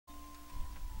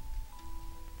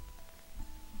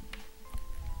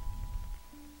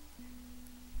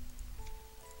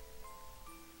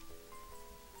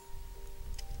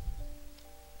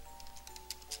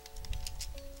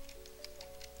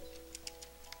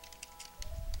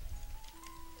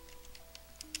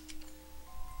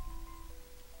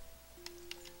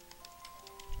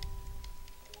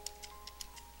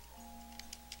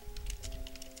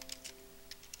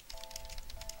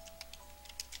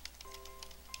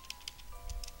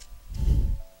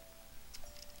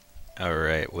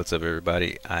Alright, what's up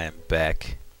everybody? I am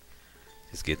back.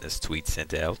 Just getting this tweet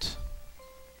sent out.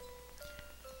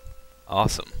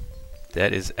 Awesome.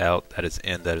 That is out, that is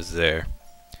in, that is there.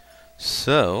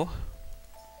 So,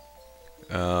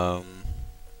 okay,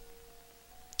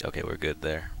 we're good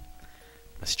there.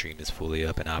 My stream is fully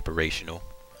up and operational.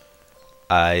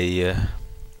 I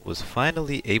was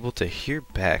finally able to hear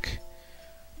back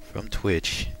from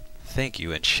Twitch. Thank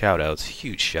you and shoutouts,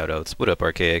 huge shoutouts. What up,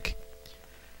 Archaic?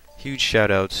 Huge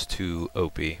shoutouts to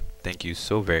Opie. Thank you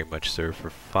so very much, sir,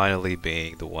 for finally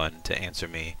being the one to answer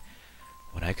me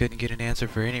when I couldn't get an answer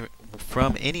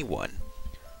from anyone.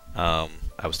 I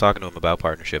was talking to him about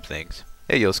partnership things.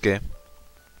 Hey, Yosuke.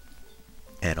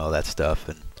 And all that stuff.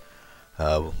 And,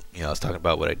 I was talking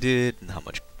about what I did and how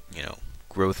much,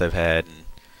 growth I've had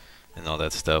and all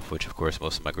that stuff, which, of course,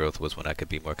 most of my growth was when I could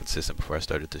be more consistent before I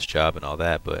started this job and all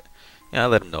that. But, I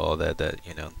let him know all that,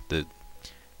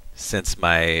 since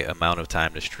my amount of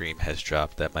time to stream has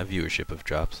dropped, that my viewership have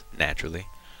dropped naturally.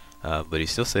 But he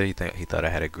still said he thought I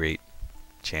had a great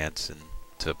chance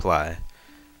to apply.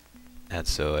 And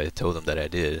so I told him that I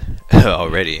did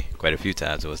already quite a few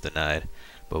times. I was denied,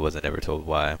 but wasn't ever told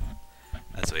why.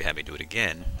 And so he had me do it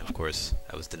again. Of course,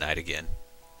 I was denied again.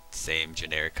 Same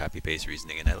generic copy-paste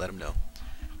reasoning, and I let him know.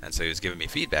 And so he was giving me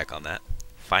feedback on that,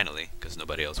 finally, because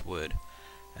nobody else would.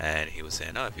 And he was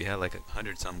saying, oh, if you had like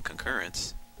 100-some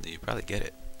concurrence, then you'd probably get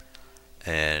it.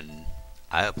 And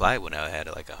I applied when I had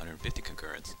like 150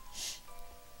 concurrence,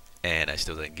 and I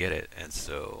still didn't get it. And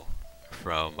so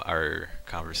from our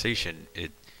conversation,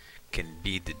 it can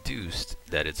be deduced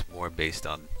that it's more based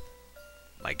on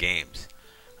my games,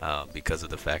 because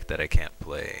of the fact that I can't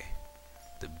play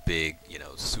the big,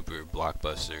 super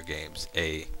blockbuster games.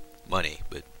 Money,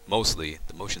 but mostly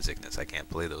the motion sickness. I can't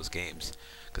play those games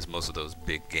because most of those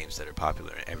big games that are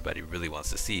popular and everybody really wants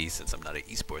to see, since I'm not an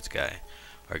esports guy,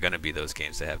 are going to be those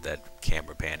games that have that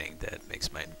camera panning that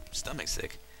makes my stomach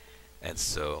sick. And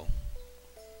so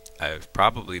I've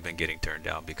probably been getting turned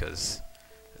down because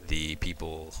the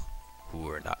people who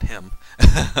are not him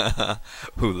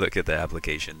who look at the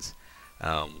applications,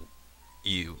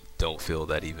 you don't feel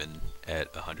that even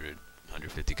at 100,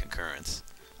 150 concurrence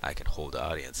I can hold the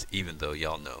audience, even though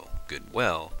y'all know good and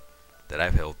well that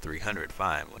I've held 300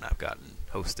 fine when I've gotten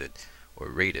hosted or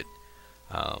rated.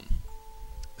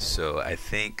 So I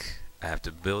think I have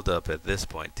to build up at this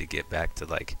point to get back to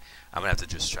I'm gonna have to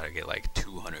just try to get like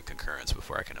 200 concurrence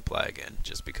before I can apply again,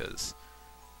 just because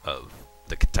of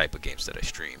the type of games that I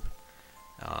stream.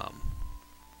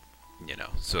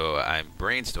 So I'm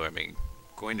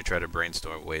going to try to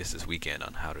brainstorm ways this weekend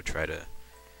on how to try to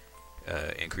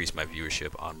increase my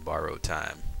viewership on borrowed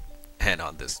time and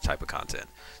on this type of content.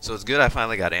 So it's good I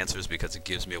finally got answers, because it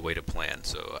gives me a way to plan.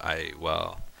 So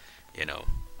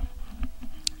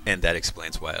and that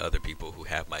explains why other people who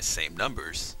have my same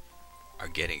numbers are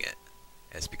getting it.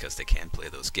 It's because they can play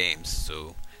those games,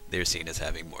 so they're seen as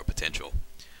having more potential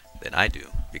than I do,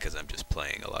 because I'm just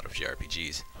playing a lot of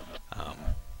JRPGs,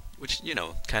 which,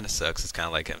 kind of sucks. It's kind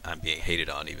of like I'm being hated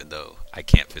on, even though I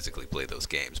can't physically play those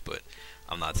games, but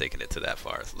I'm not taking it to that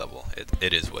far level.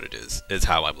 It is what it is. It's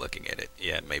how I'm looking at it.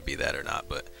 Yeah, it may be that or not,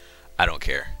 but I don't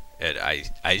care.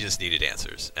 I just needed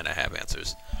answers, and I have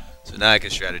answers. So now I can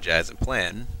strategize and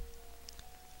plan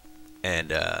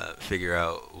and figure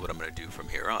out what I'm going to do from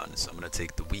here on. So I'm going to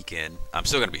take the weekend. I'm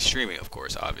still going to be streaming, of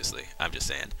course, obviously. I'm just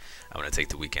saying I'm going to take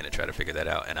the weekend and try to figure that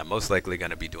out. And I'm most likely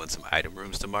going to be doing some item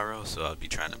rooms tomorrow, so I'll be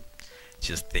trying to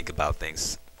just think about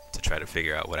things to try to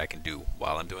figure out what I can do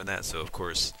while I'm doing that. So, of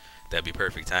course, that'd be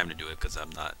perfect time to do it, because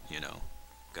I'm not,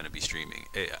 going to be streaming.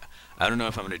 I don't know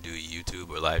if I'm going to do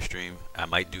YouTube or live stream. I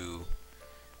might do...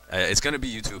 it's going to be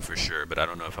YouTube for sure, but I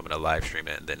don't know if I'm going to live stream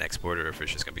it and then export it, or if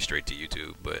it's just going to be straight to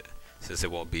YouTube. But since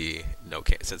it will be no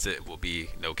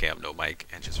cam, no mic,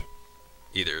 and just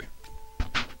either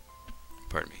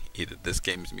this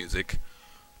game's music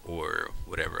or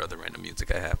whatever other random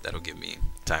music I have, that'll give me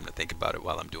time to think about it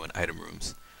while I'm doing item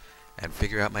rooms and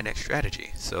figure out my next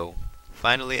strategy. So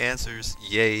finally answers,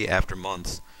 yay, after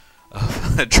months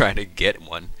of trying to get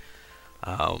one.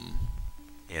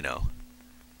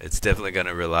 It's definitely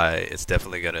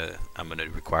I'm gonna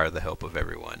require the help of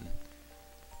everyone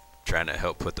trying to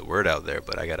help put the word out there,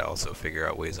 but I gotta also figure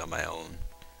out ways on my own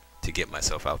to get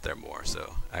myself out there more.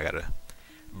 So I gotta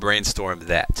brainstorm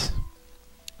that.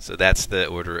 So that's the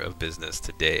order of business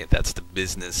today. That's the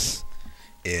business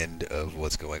end of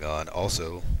what's going on.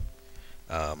 Also,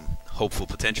 hopeful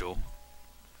potential.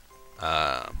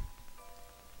 So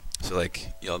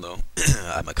like y'all know,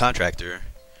 I'm a contractor.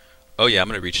 Oh yeah, I'm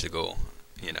gonna reach the goal.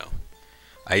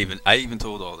 I even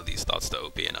told all of these thoughts to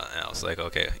OP, and I was like,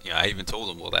 okay, I even told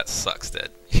him, well, that sucks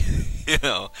that you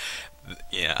know,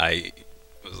 yeah, I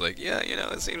was like, yeah,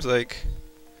 it seems like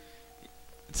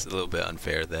it's a little bit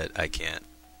unfair that I can't,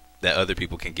 that other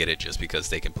people can get it just because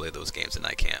they can play those games and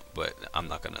I can't. But I'm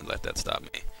not gonna let that stop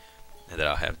me, and that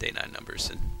I'll have day 9 numbers.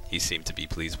 And he seemed to be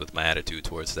pleased with my attitude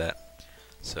towards that.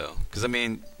 So, because I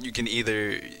mean, you can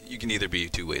either be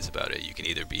two ways about it. You can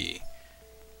either be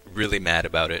really mad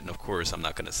about it, and of course, I'm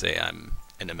not gonna say I'm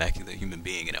an immaculate human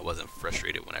being and I wasn't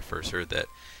frustrated when I first heard that.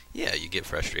 Yeah, you get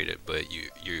frustrated, but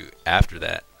you after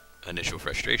that initial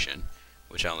frustration,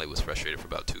 which I only was frustrated for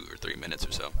about 2 or 3 minutes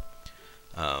or so,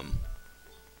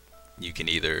 you can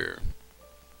either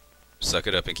suck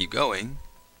it up and keep going,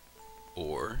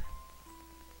 or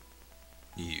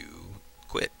you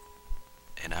quit.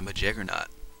 And I'm a Juggernaut.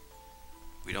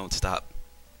 We don't stop.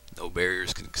 No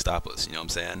barriers can stop us, you know what I'm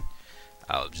saying?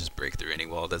 I'll just break through any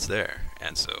wall that's there.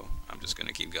 And so I'm just going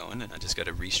to keep going, and I just got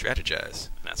to re-strategize,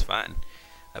 and that's fine.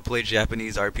 I play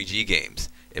Japanese RPG games.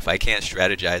 If I can't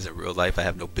strategize in real life, I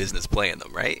have no business playing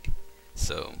them, right?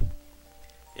 So,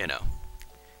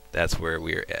 that's where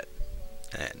we're at.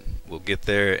 And we'll get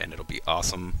there, and it'll be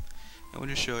awesome. And we'll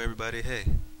just show everybody, hey,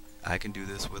 I can do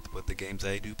this with the games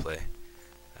I do play.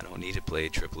 I don't need to play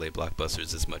AAA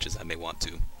blockbusters as much as I may want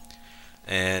to.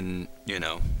 And,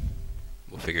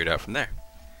 we'll figure it out from there.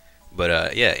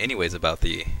 But, yeah, anyways, about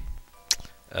the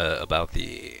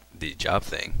job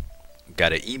thing.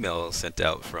 Got an email sent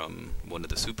out from one of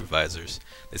the supervisors.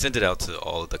 They sent it out to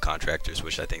all of the contractors,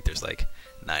 which I think there's like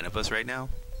 9 of us right now.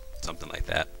 Something like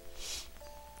that.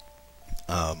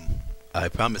 I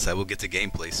promise I will get to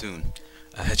gameplay soon.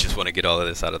 I just want to get all of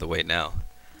this out of the way now.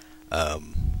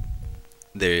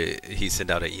 He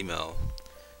sent out an email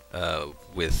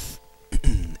with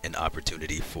an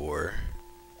opportunity for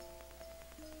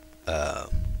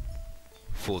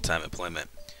full-time employment.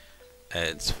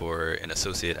 It's for an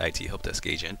associate IT help desk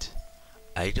agent.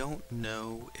 I don't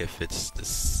know if it's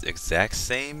the exact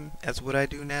same as what I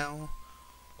do now,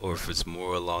 or if it's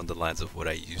more along the lines of what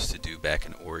I used to do back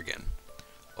in Oregon.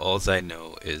 All I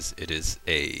know is it is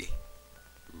a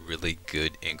really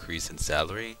good increase in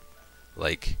salary,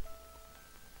 like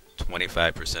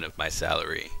 25% of my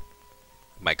salary,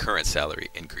 my current salary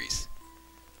increase.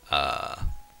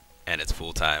 And it's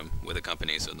full-time with a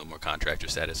company, so no more contractor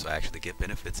status, so I actually get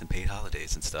benefits and paid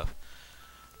holidays and stuff.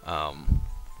 And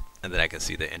then I can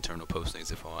see the internal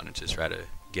postings if I wanted to try to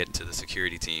get into the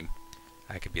security team.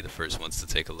 I could be the first ones to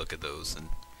take a look at those and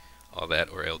all that,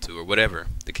 or L2, or whatever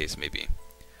the case may be.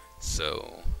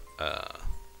 So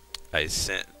I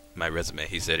sent my resume.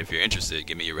 He said, if you're interested,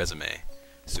 give me your resume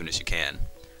as soon as you can.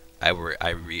 I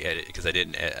re-edited, because I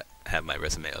didn't have my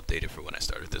resume updated for when I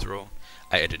started this role.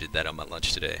 I edited that on my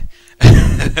lunch today,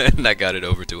 and I got it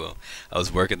over to him. I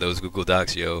was working those Google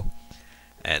Docs,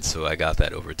 and so I got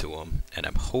that over to him, and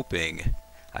I'm hoping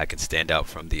I can stand out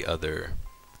from the other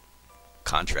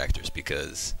contractors,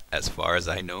 because as far as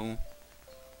I know,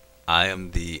 I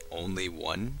am the only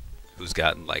one who's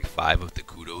gotten like 5 of the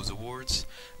kudos awards.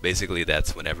 Basically,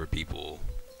 that's whenever people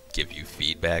give you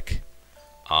feedback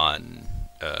on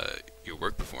your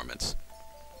work performance.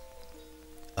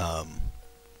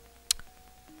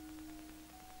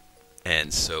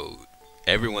 And so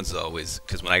everyone's always,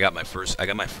 because when I got my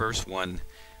first one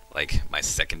like my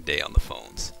second day on the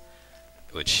phones,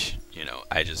 which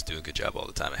I just do a good job all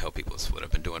the time. I help people. It's what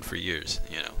I've been doing for years.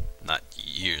 Not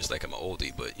years like I'm an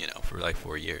oldie, but for like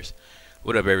 4 years.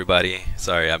 What up, everybody?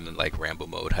 Sorry, I'm in like ramble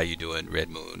mode. How you doing, Red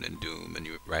Moon and Doom and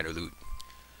Rider Loot?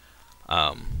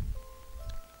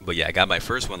 But yeah, I got my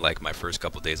first one like my first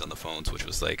couple days on the phones, which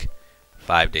was like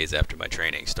 5 days after my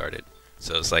training started.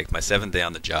 So it's like my 7th day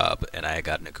on the job, and I had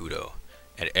gotten a kudo,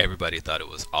 and everybody thought it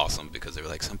was awesome because they were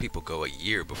like, some people go a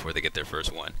year before they get their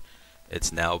first one.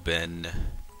 It's now been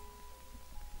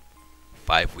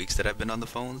 5 weeks that I've been on the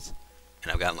phones,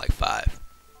 and I've gotten like 5.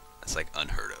 That's like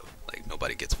unheard of. Like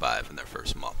nobody gets 5 in their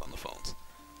first month on the phones.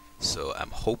 So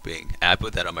I'm hoping, I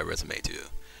put that on my resume too.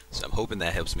 So I'm hoping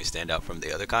that helps me stand out from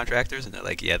the other contractors, and they're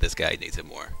like, yeah, this guy needs it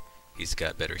more. He's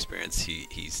got better experience.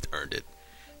 He's earned it.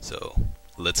 So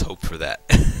let's hope for that.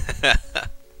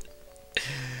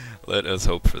 Let us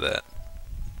hope for that.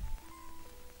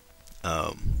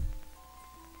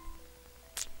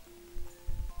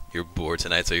 You're bored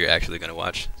tonight, so you're actually gonna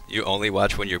watch. You only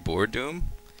watch when you're bored, Doom?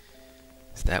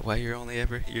 Is that why you're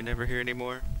never here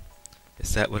anymore?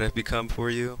 Is that what I've become for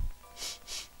you?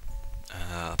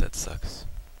 Ah, that sucks.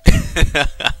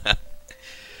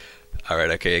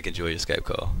 Alright, okay, I can enjoy your Skype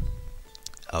call.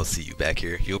 I'll see you back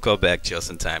here. You'll call back just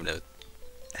in time to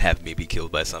have me be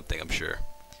killed by something, I'm sure.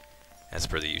 As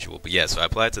per the usual. But yeah, so I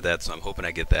applied to that, so I'm hoping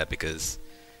I get that because,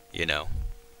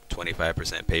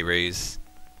 25% pay raise,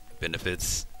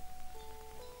 benefits,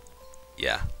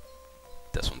 Yeah,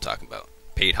 that's what I'm talking about.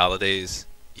 Paid holidays,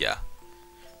 yeah.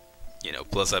 You know,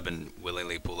 plus I've been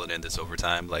willingly pulling in this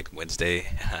overtime, like Wednesday.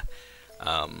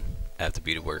 I have to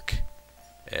be to work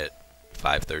at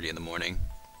 5:30 in the morning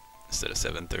instead of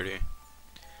 7:30.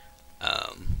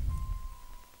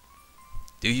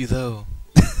 Do you though?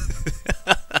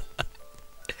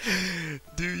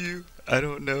 Do you? I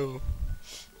don't know.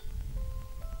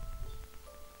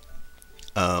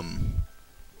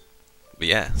 But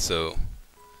yeah, so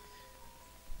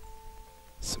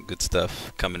some good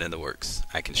stuff coming in the works.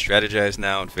 I can strategize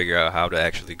now and figure out how to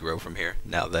actually grow from here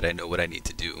now that I know what I need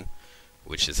to do,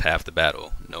 which is half the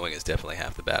battle. Knowing is definitely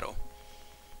half the battle.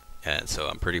 And so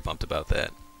I'm pretty pumped about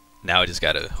that. Now I just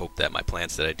gotta hope that my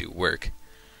plans that I do work.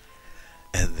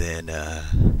 And then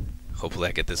hopefully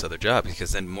I get this other job,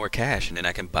 because then more cash, and then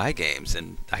I can buy games,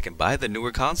 and I can buy the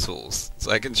newer consoles, so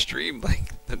I can stream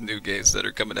like the new games that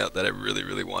are coming out that I really,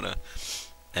 really wanna,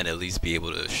 and at least be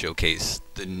able to showcase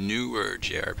the newer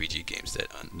JRPG games that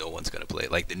no one's gonna play.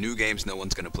 Like the new games no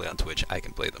one's gonna play on Twitch, I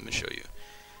can play them and show you,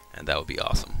 and that would be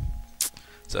awesome.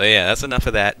 So yeah, that's enough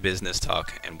of that business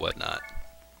talk and whatnot.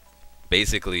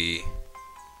 Basically,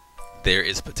 there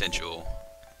is potential,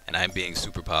 and I'm being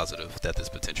super positive that this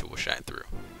potential will shine through.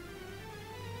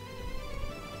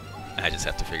 I just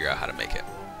have to figure out how to make it.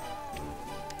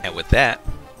 And with that,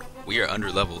 we are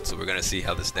under leveled, so we're gonna see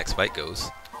how this next fight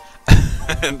goes,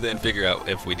 and then figure out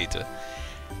if we need to,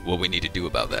 what we need to do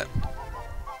about that.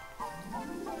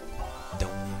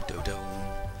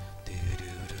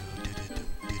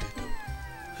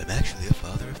 I'm actually a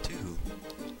father of two.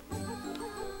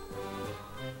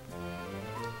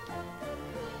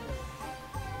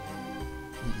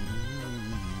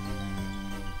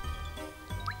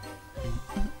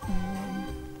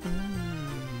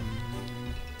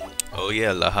 Oh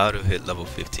yeah, Laharu hit level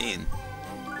 15.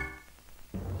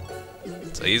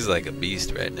 So he's like a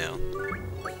beast right now.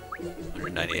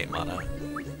 198 mana.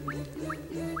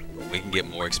 We can get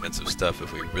more expensive stuff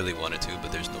if we really wanted to,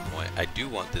 but there's no point. I do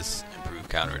want this improved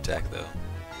counterattack though.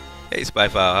 Hey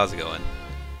Spyfile, how's it going?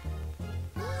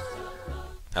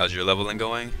 How's your leveling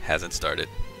going? Hasn't started.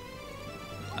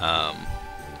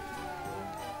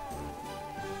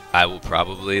 I will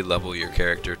probably level your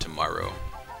character tomorrow,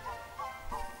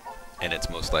 and it's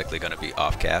most likely going to be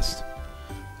off-cast.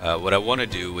 What I want to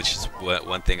do, which is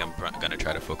one thing I'm going to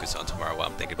try to focus on tomorrow while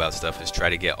I'm thinking about stuff, is try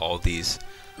to get all these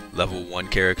level 1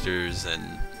 characters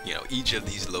and, you know, each of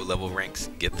these low-level ranks,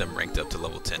 get them ranked up to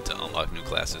level 10 to unlock new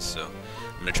classes. So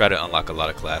I'm going to try to unlock a lot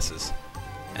of classes,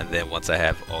 and then once I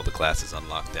have all the classes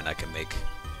unlocked, then I can make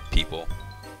people.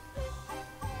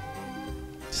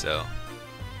 So,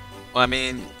 well, I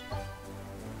mean,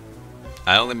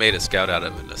 I only made a scout out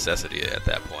of a necessity at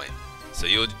that point. So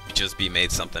you'll just be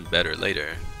made something better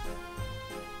later.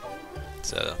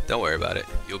 So don't worry about it.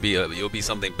 You'll be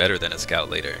something better than a scout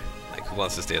later. Like, who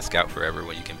wants to stay a scout forever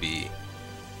when you can be,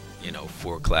 you know,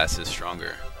 4 classes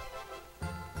stronger?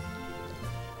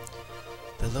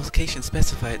 The location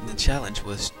specified in the challenge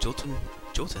was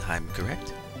Jotunheim,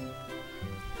 correct?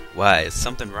 Why, is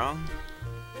something wrong?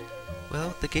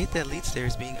 Well, the gate that leads there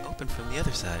is being opened from the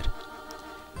other side.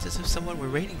 It's as if someone were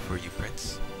waiting for you,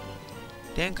 Prince.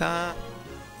 Danka!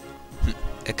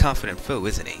 A confident foe,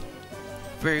 isn't he?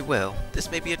 Very well. This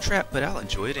may be a trap, but I'll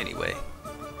enjoy it anyway.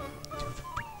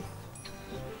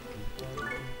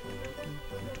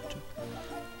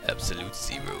 Absolute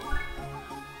zero.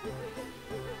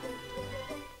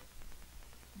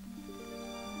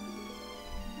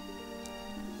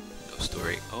 No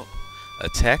story. Oh.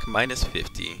 Attack minus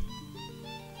 50.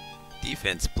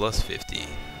 Defense plus 50.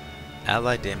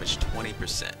 Ally damage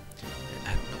 20%.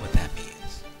 I don't know what that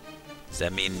means. Does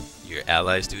that mean your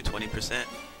allies do 20%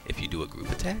 if you do a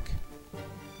group attack?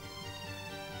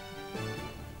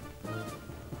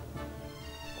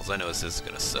 All I know is this is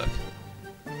gonna suck.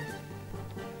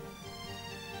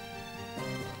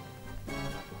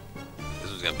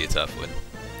 This was gonna be a tough one.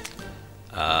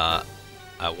 I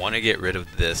want to get rid of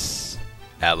this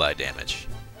ally damage,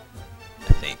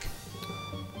 I think.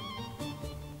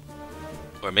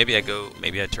 Or maybe I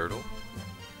turtle.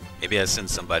 Maybe I send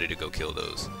somebody to go kill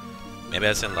those. Maybe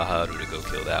I send Laharu to go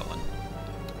kill that one.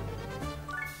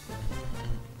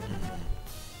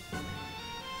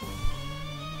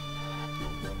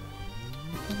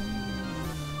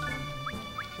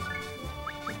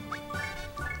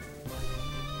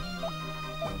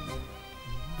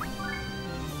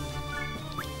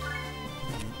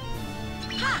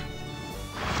 Ha!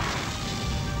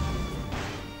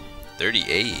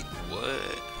 38. What?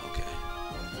 Okay.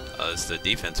 It's the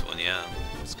defense one, yeah.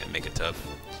 It's gonna make it tough.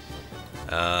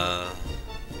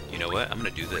 You know what? I'm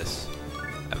gonna do this.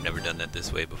 I've never done that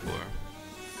this way before.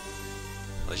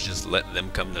 Let's just let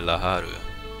them come to Laharu.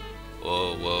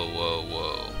 Whoa, whoa, whoa,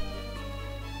 whoa.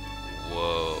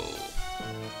 Whoa.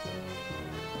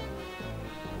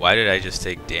 Why did I just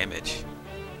take damage?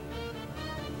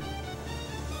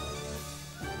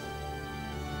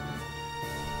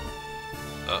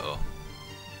 Uh-oh.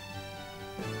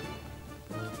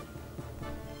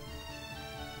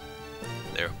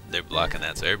 They're blocking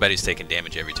that, so everybody's taking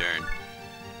damage every turn.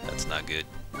 That's not good.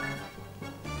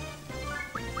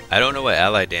 I don't know what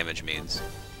ally damage means.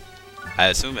 I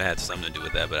assume it had something to do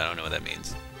with that, but I don't know what that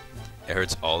means. It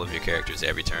hurts all of your characters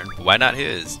every turn. But why not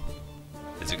his?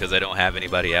 Is it because I don't have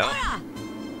anybody out?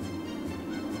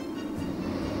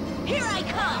 Here I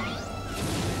come!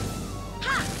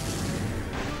 Ha!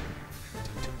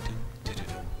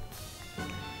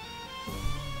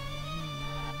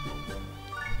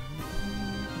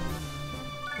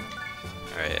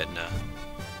 Alright, Edna.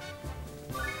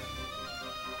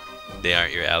 They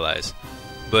aren't your allies.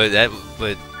 But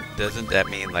doesn't that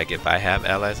mean like if I have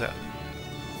allies out?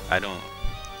 I don't.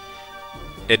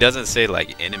 It doesn't say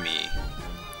like enemy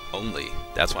only.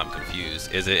 That's why I'm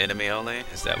confused. Is it enemy only?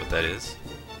 Is that what that is?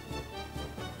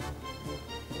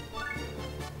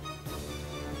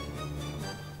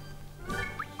 You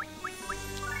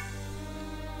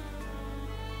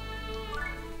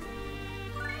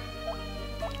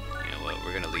know what?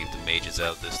 We're gonna leave the mages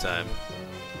out this time.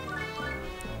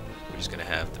 We're just gonna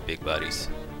have the big bodies.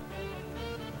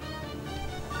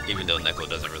 Even though Neko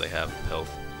doesn't really have health.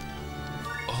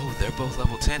 Oh, they're both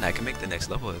level 10. I can make the next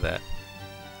level of that.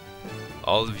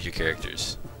 All of your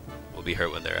characters will be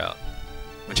hurt when they're out.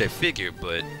 Which I figure,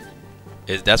 but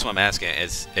that's what I'm asking.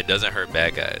 It doesn't hurt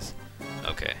bad guys.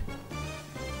 Okay.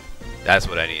 That's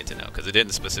what I needed to know. Because it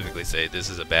didn't specifically say this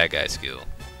is a bad guy skill.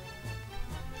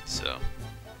 So.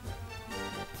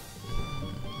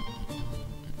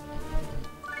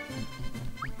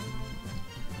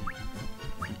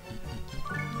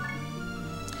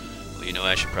 You know,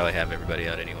 I should probably have everybody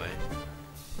out anyway,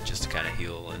 just to kind of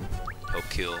heal and help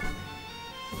kill.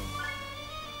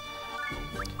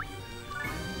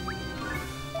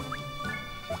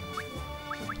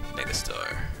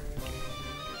 Megastar.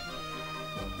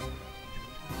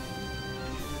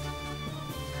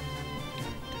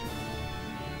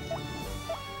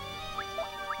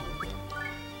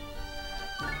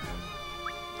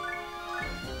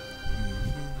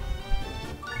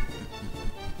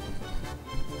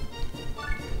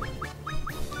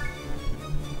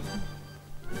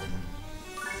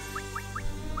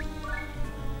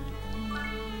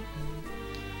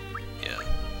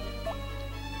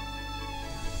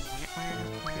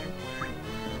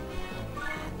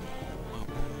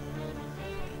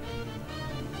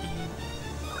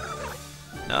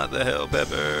 Not the hell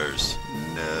peppers.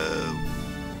 No.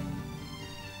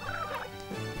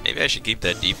 Maybe I should keep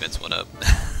that defense one up.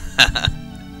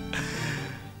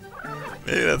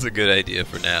 Maybe that's a good idea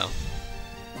for now.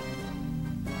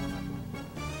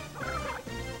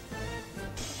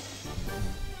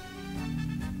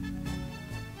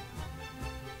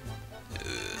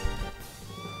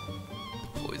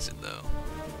 Poison though.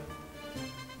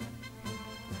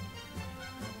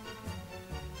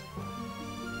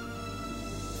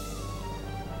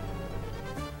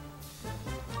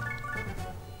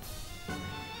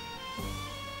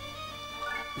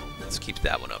 Let's keep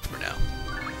that one up for now.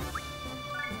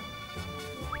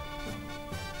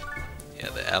 Yeah,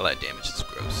 the allied damage is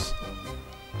gross.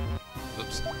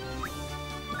 Oops.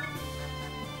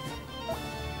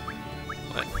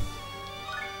 What?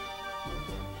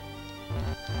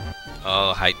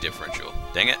 Oh, height differential.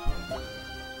 Dang it.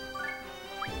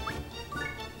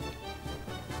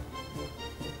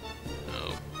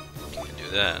 Oh, can't do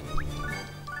that.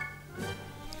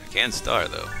 I can star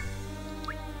though.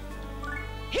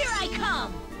 Here I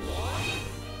come!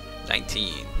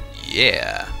 19.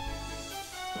 Yeah.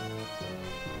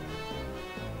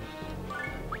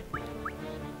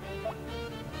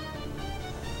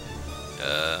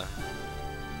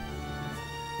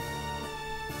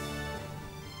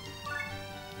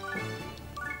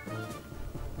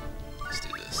 Let's do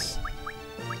this.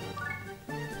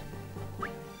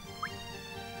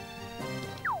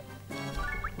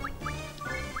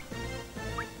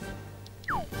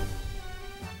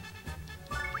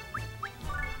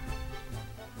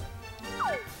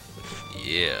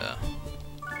 Yeah.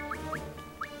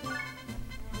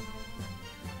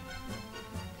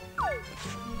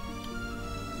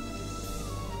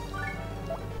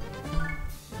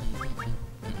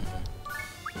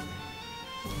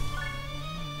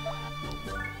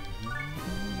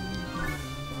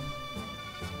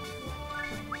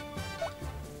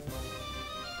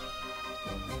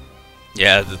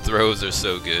 Yeah, the throws are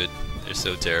so good. They're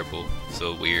so terrible,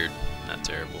 so weird. Not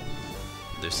terrible.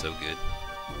 They're so good.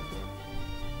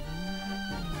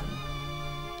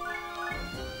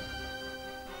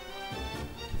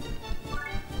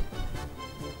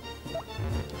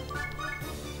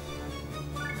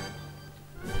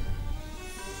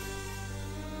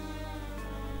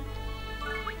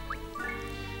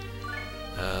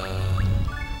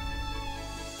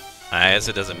 I guess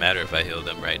it doesn't matter if I heal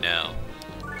them right now,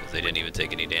 because they didn't even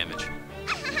take any damage.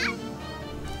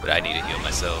 But I need to heal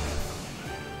myself.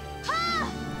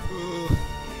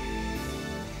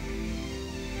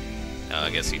 Oh,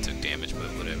 I guess he took damage, but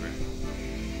whatever.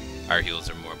 Our heals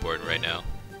are more important right now.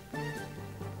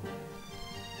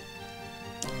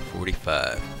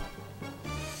 45.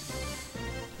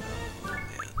 Oh,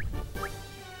 man.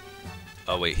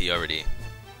 Oh, wait, he already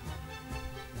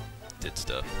did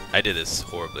stuff. I did this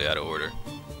horribly out of order.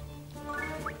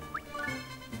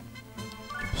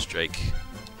 Strike.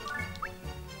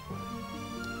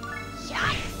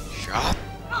 Shot. Shot.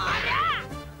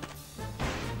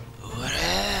 Ora.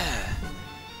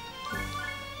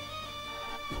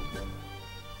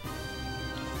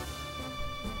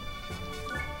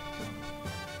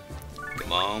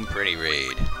 Come on, pretty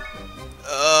raid.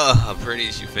 Ugh,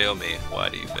 pretties, you fail me. Why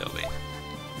do you fail me?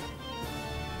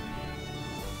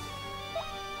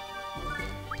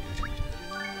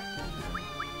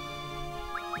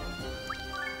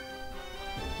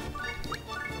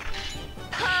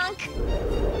 Punk.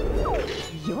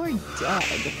 You're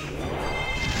dead.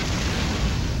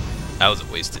 That was a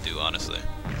waste to do, honestly.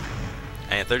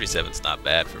 And 37's not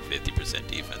bad for 50%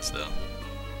 defense, though.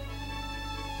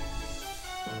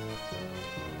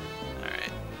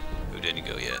 Alright. Who didn't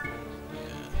go yet?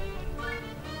 Yeah.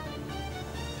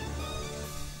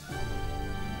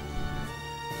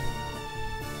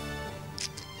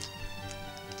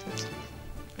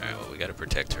 Alright, well, we gotta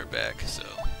protect her back, so.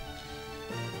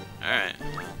 Alright.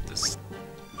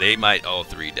 They might all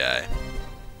three die.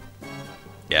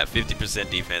 Yeah, 50%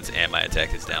 defense, and my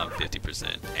attack is down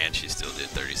 50%, and she still did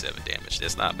 37 damage.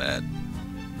 That's not bad.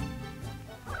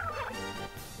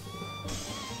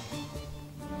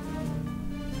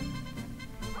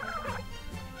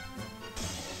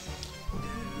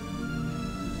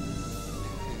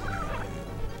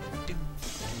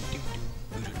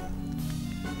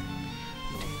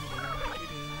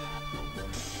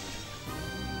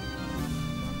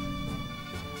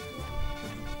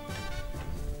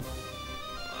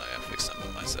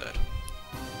 Side.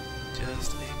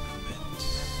 Just a moment.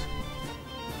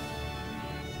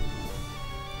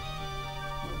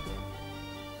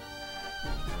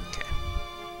 Okay.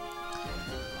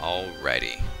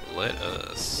 Alrighty. Let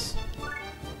us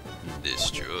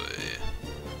destroy.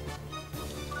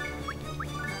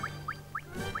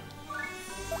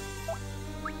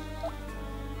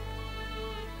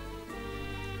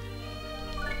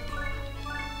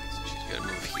 So she's gotta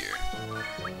move here.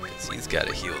 Because he's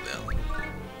gotta heal them.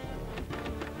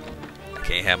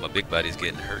 Can't have my big bodies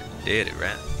getting hurt and dead,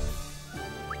 right?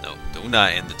 No, do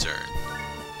not end the turn.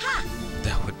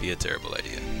 That would be a terrible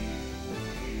idea.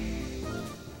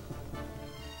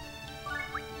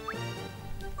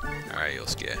 Alright,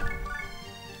 Yosuke.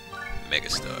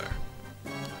 Megastar.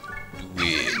 Do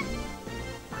it.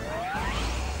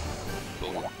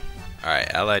 Boom.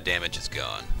 Alright, allied damage is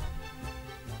gone.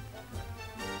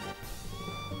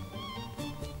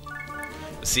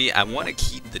 See, I want to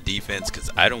keep the defense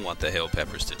because I don't want the Hail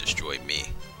Peppers to destroy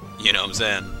me. You know what I'm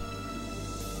saying?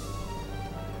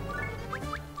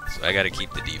 So I got to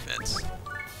keep the defense.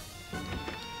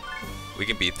 We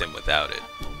can beat them without it.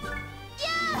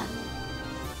 Yeah.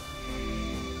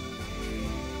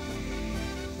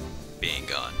 Being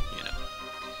gone, you know.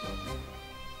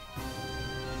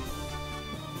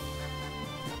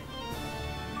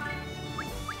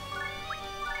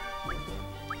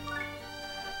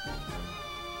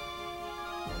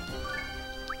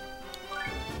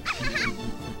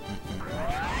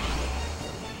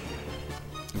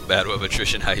 Battle of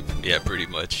attrition hype. Yeah, pretty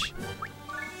much.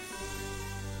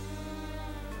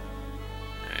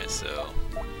 Alright, so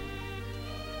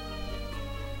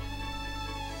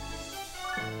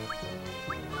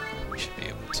we should be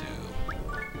able to.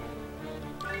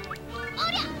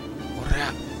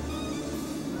 Ora!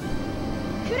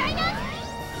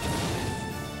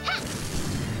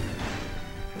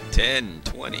 10,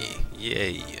 20,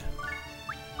 yay.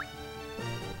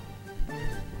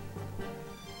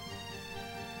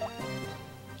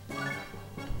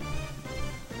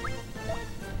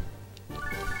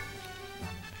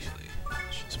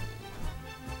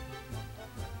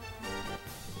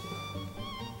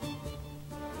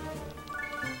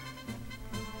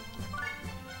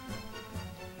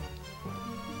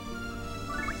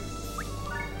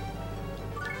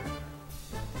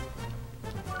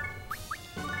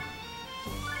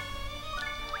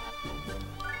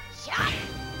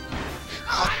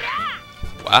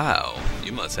 Wow,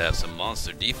 you must have some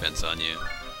monster defense on you.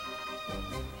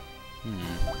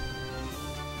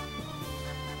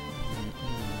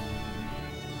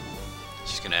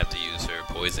 She's gonna have to use her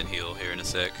poison heal here in a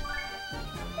sec.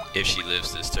 If she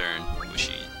lives this turn, which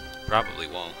she probably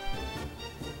won't.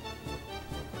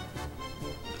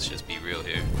 Let's just be real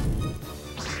here.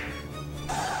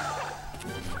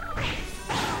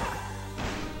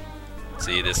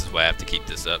 See, this is why I have to keep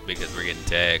this up, because we're getting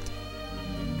tagged.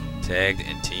 Tagged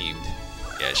and teamed.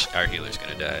 Yeah, our healer's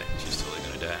gonna die. She's totally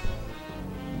gonna die.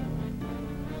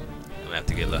 I'm gonna have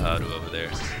to get Lahadu over there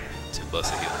to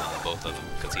bust a heal on both of them,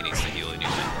 because he needs to heal anyway.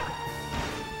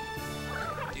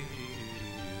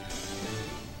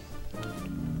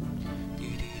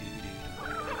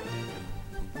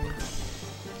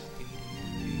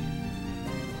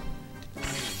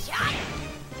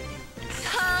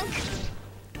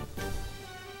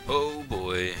 Oh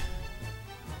boy.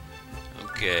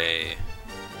 Okay.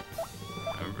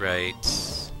 Alright.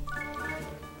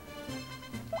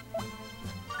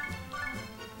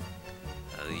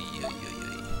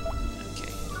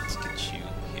 Okay, let's get you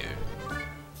here.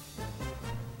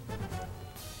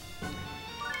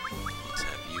 Let's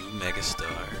have you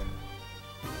Megastar.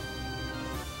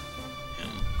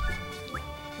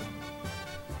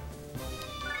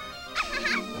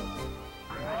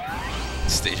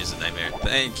 Stage is a nightmare.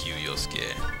 Thank you,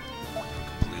 Yosuke.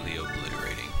 Completely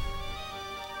obliterating.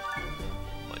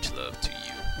 Much love to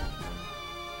you.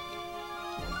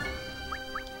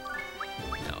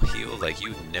 Now heal like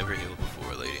you've never healed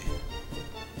before, lady.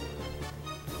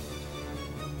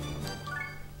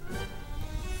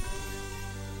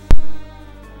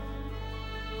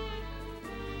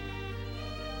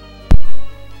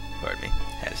 Pardon me.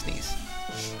 Had a sneeze.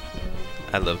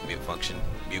 I love mute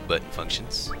button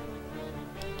functions.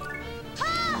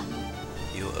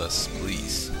 Heal us,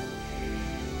 please.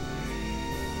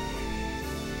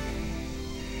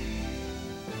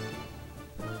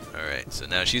 Alright, so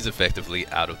now she's effectively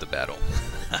out of the battle.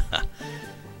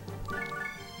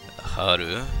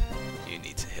 Haru, you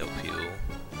need to help heal.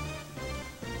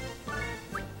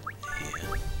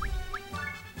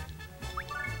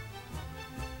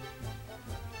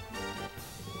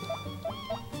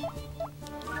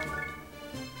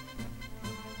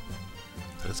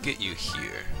 Let's get you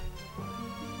here.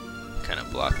 Kind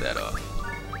of block that off.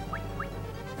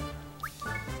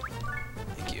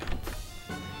 Thank you.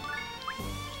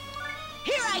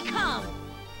 Here I come.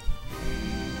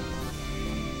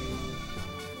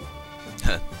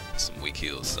 Some weak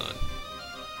heals, son.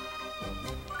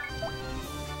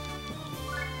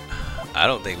 I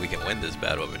don't think we can win this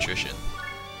battle of attrition.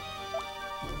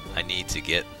 I need to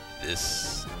get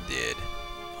this dead.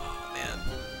 Oh man,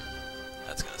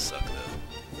 that's gonna suck though.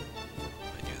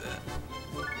 If I do that.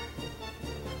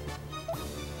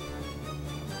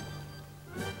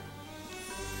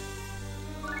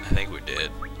 I think we're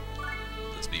dead.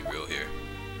 Let's be real here.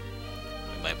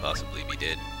 We might possibly be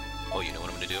dead. Oh, you know what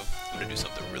I'm gonna do? I'm gonna do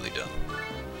something really dumb.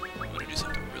 I'm gonna do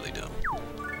something really dumb.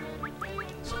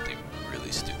 Something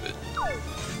really stupid.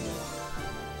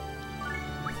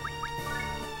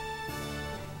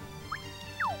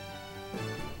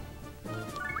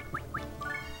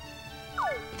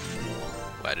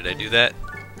 Why did I do that?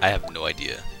 I have no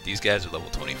idea. These guys are level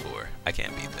 24. I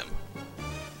can't beat them.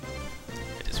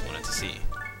 I just wanted to see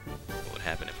what would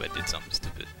happen if I did something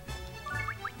stupid.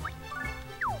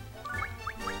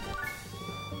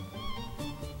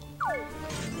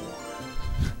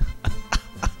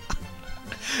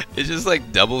 It just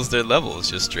like doubles their levels,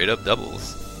 just straight up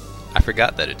doubles. I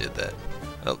forgot that it did that.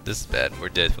 Oh, this is bad. We're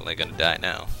definitely gonna die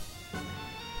now.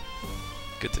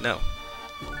 Good to know.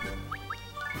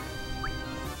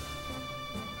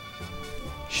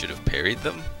 Should have parried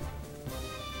them?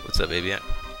 What's up, baby? I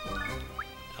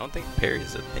don't think parry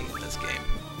is a thing in this game.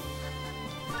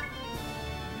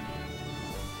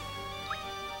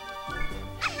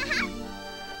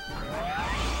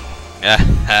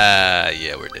 Ah,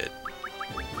 yeah, we're dead.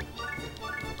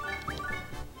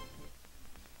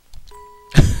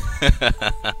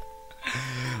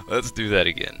 Let's do that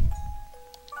again.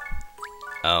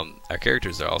 Our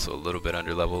characters are also a little bit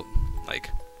underleveled. Like,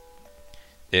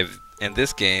 if in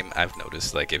this game, I've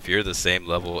noticed, like, if you're the same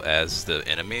level as the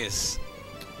enemies,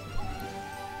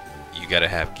 you gotta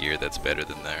have gear that's better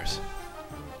than theirs.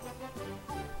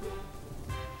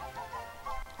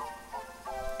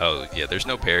 Oh, yeah, there's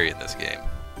no parry in this game.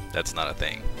 That's not a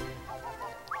thing.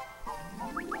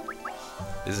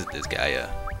 This is Disgaea,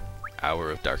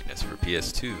 Hour of Darkness for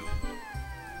PS2.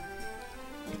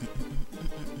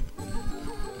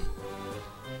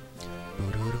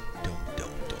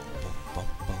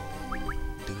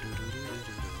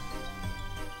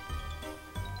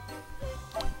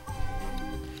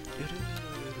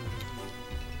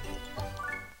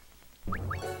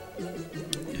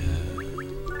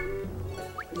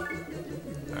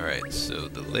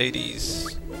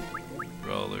 ladies,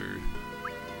 brawler,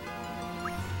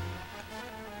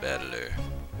 battler,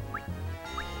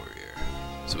 warrior.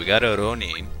 So we got a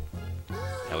Ronin,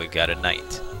 and we got a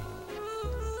knight.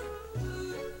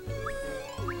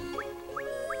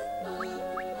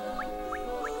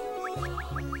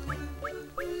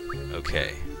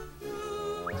 Okay.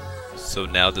 So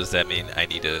now does that mean I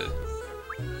need to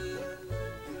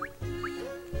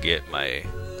get my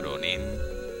Ronin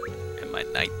and my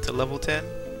knight to level 10?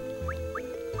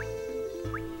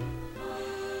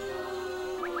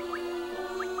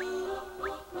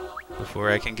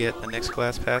 Before I can get the next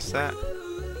class past that? I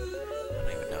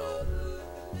don't even know.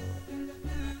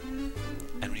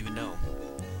 I don't even know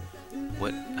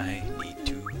what I need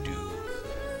to do.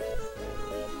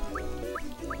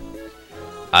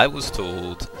 I was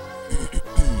told...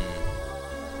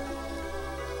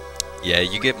 yeah,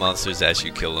 you get monsters as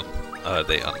you kill them.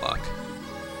 They unlock.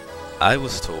 I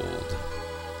was told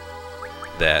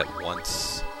that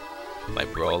once my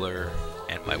brawler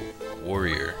and my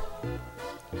warrior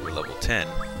were level 10,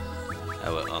 I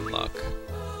would unlock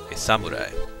a samurai.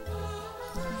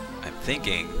 I'm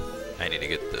thinking I need to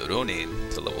get the Ronin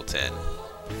to level 10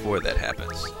 before that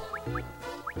happens.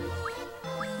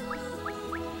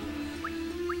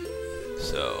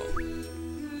 So,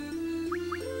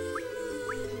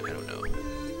 I don't know.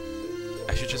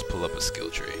 I should just pull up a skill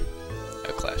tree,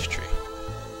 a class tree.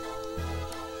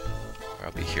 Or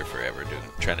I'll be here forever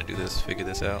trying to do this, figure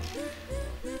this out.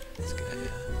 Disgaea.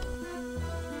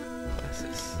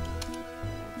 Classes.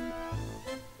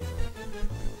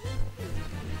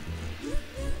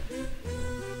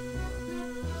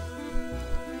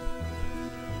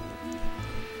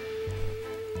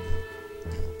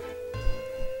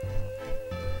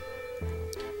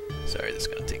 Sorry, this is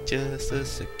gonna take just a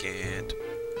second.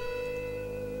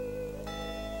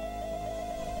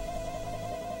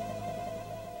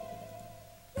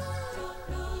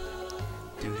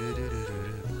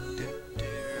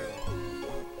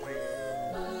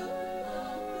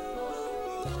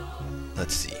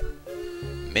 Let's see.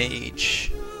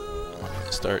 Mage. Unlock from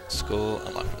the start. Skull.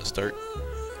 Unlock from the start.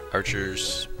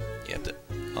 Archers. You have to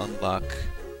unlock.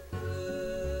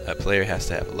 A player has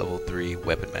to have a level 3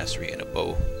 weapon mastery and a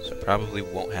bow. So probably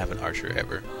won't have an archer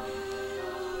ever.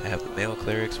 I have the male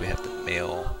clerics. We have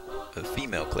the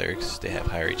female clerics. They have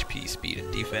higher HP, speed,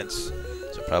 and defense.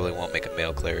 So probably won't make a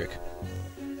male cleric.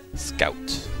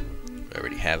 Scout. We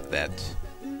already have that.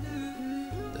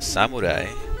 The samurai.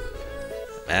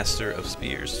 Master of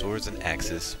spears, swords, and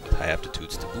axes with high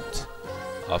aptitudes to boot.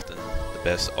 Often the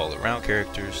best all-around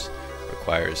characters.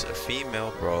 Requires a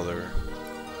female brawler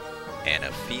and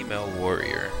a female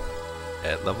warrior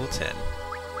at level 10.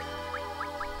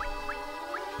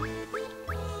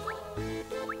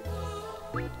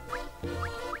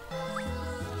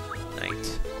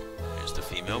 Knight. There's the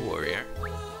female warrior.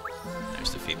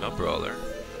 There's the female brawler.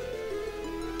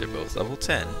 They're both level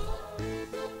 10.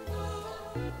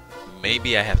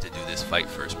 Maybe I have to do this fight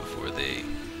first before they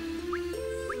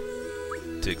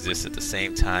to exist at the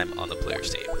same time on the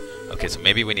player's team. Okay, so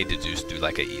maybe we need to just do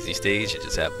like an easy stage and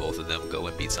just have both of them go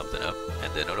and beat something up,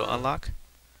 and then it'll unlock.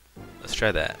 Let's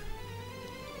try that.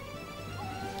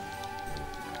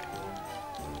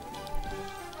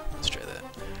 Let's try that.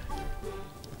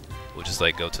 We'll just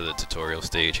like go to the tutorial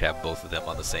stage, have both of them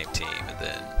on the same team, and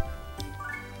then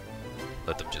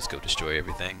let them just go destroy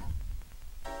everything.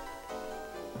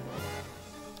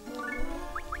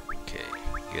 Okay,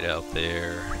 get out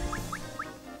there.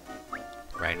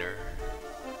 Reiner.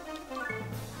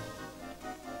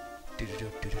 Then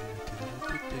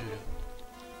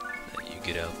you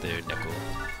get out there, Nickel.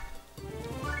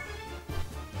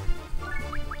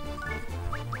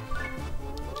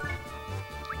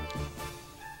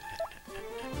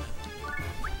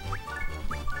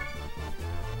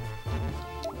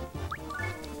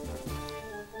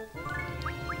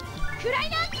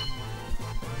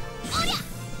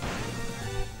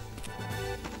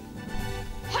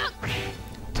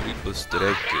 Triple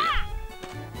strike.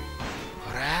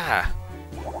 Hurrah!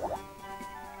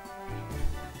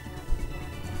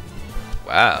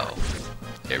 Wow.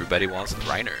 Everybody wants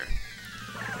Reiner.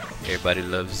 Everybody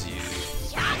loves you.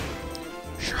 Shot.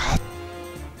 Shot.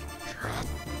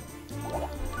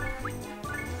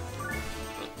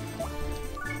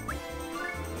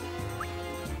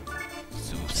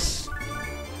 Zeus.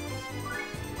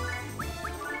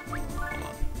 Hold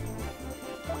on.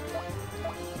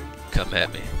 Come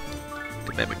at me.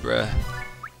 Come at me, bruh.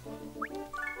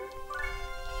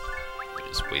 We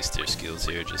just waste their skills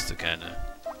here just to kind of.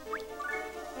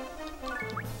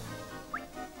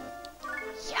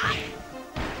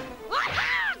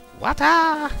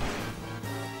 Wata!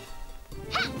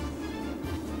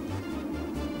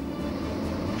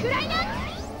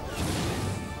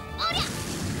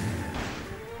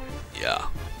 Yeah.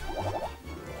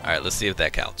 Alright, let's see if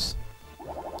that counts.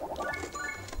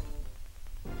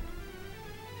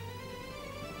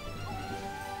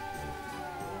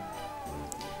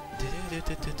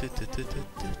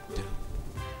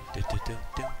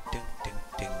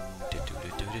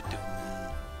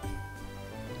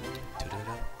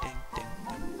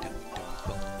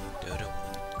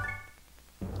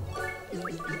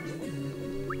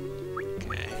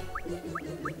 Okay.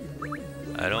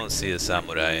 I don't see a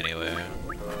samurai anywhere.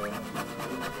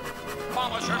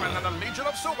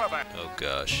 Oh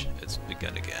gosh, it's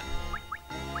begun again.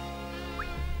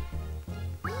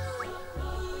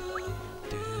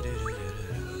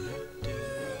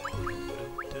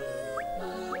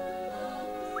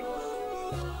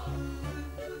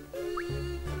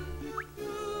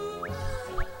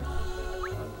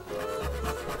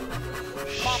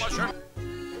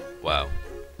 Wow.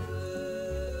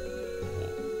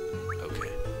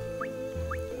 Okay.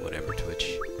 Whatever,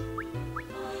 Twitch.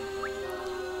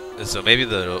 So maybe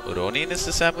the Ronin is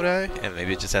the samurai, and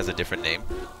maybe it just has a different name.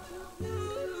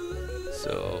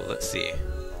 So let's see.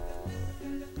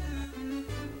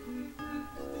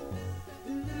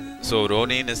 So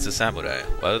Ronin is the samurai.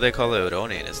 Why do they call it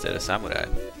Ronin instead of samurai?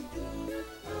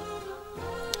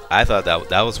 I thought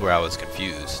that was where I was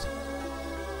confused.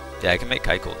 Yeah, I can make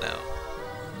Kaiko now.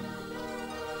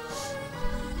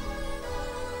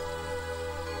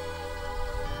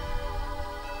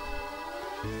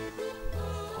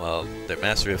 Well, their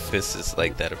mastery of fists is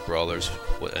like that of brawlers.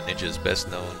 What a ninja is best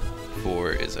known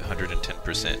for is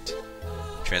 110%.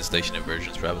 Translation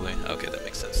inversions, probably. Okay, that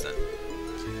makes sense then.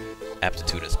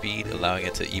 Aptitude and speed, allowing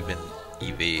it to even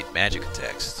evade magic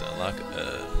attacks. To unlock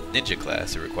a ninja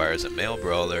class, it requires a male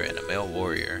brawler and a male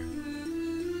warrior.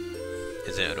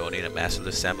 Isn't Ronin a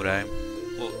masterless samurai?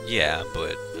 Well, yeah,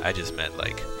 but I just meant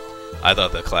like, I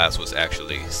thought the class was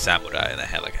actually samurai and I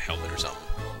had like a helmet or something.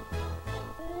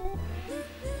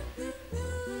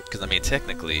 Because I mean,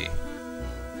 technically,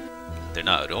 they're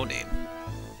not Ronin.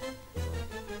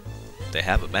 They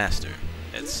have a master.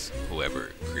 It's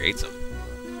whoever creates them.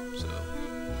 So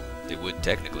they would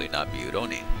technically not be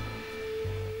Ronin.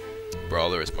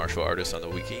 Brawler is martial artist on the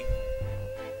wiki.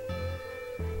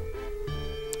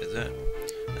 Is that?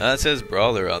 It says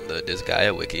Brawler on the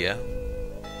Disgaea wiki, yeah.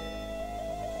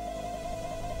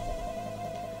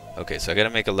 Okay, so I gotta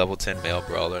make a level 10 male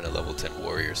brawler and a level 10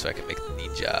 warrior so I can make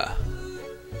ninja.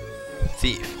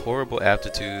 Thief, horrible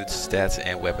aptitudes, stats,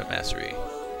 and weapon mastery.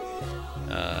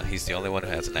 He's the only one who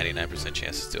has a 99%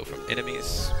 chance to steal from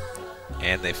enemies,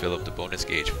 and they fill up the bonus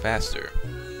gauge faster.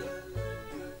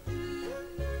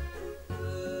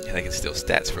 And they can steal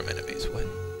stats from enemies. What?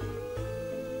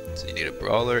 So you need a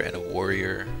brawler and a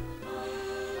warrior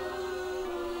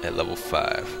at level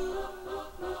 5.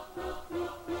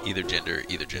 Either gender,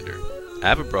 either gender. I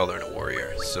have a brawler and a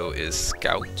warrior, so is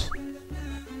Scout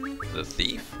the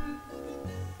thief?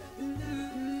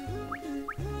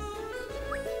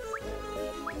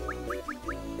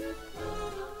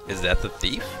 Is that the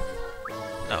thief?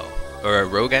 No. Or a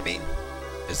rogue, I mean?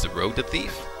 Is the rogue the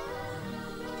thief?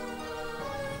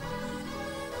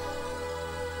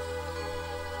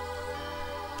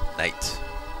 Knight.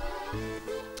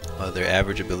 While their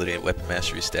average ability and weapon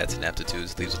mastery stats and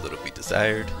aptitudes leaves a little to be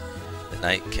desired, the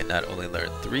knight can not only learn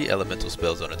 3 elemental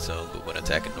spells on its own, but when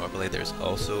attacking normally, there's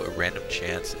also a random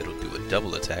chance it'll do a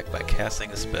double attack by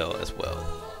casting a spell as well.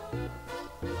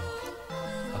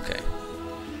 Okay.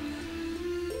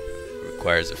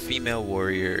 Requires a female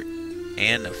warrior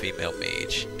and a female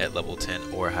mage at level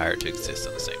 10 or higher to exist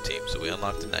on the same team. So we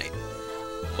unlock the knight.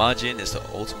 Majin is the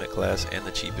ultimate class and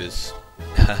the cheapest.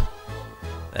 The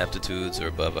aptitudes are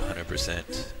above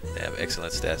 100%. They have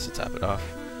excellent stats to top it off.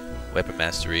 Weapon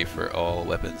mastery for all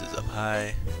weapons is up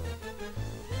high.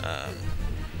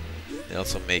 They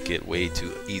also make it way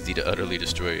too easy to utterly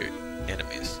destroy your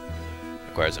enemies.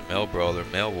 Requires a male brawler,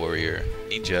 male warrior,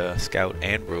 ninja, scout,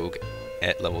 and rogue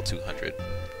at level 200.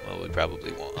 Well, we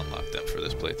probably won't unlock them for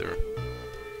this playthrough.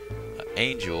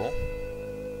 Angel.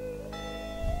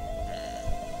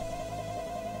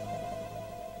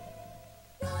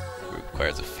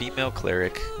 Requires a female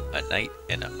cleric, a knight,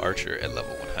 and an archer at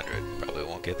level 100. Probably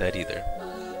won't get that either.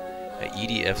 An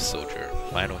EDF soldier,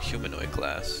 final humanoid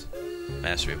class,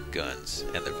 mastery of guns,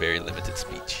 and their very limited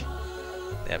speech.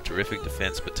 They have terrific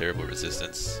defense but terrible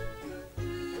resistance.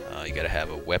 You gotta have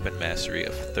a weapon mastery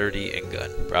of 30 and gun.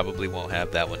 Probably won't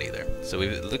have that one either. So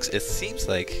it seems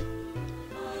like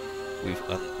we've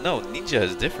no, ninja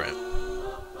is different.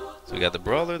 So we got the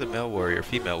brawler, the male warrior,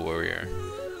 female warrior,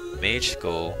 mage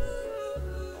skull,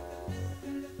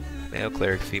 male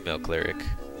cleric, female cleric,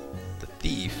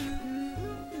 thief.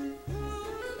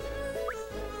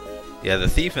 Yeah, the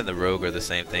thief and the rogue are the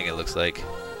same thing, it looks like.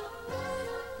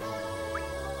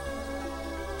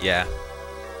 Yeah.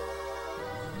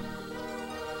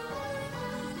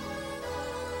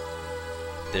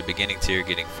 Their beginning tier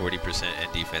getting 40%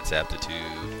 in defense aptitude.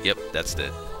 Yep, that's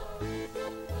it.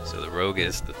 So the rogue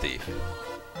is the thief.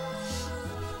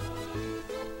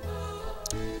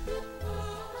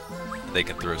 They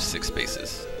can throw 6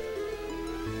 spaces.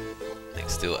 They can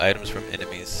steal items from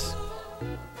enemies.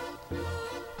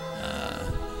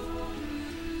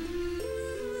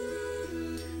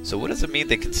 So what does it mean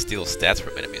they can steal stats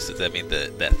from enemies? Does that mean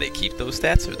that they keep those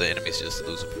stats, or the enemies just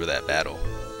lose them for that battle?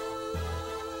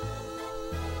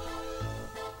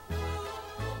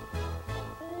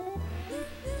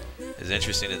 It's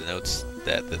interesting in the notes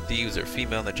that the thieves are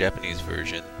female in the Japanese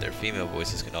version. Their female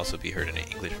voices can also be heard in the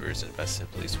English version by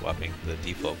simply swapping the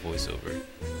default voiceover.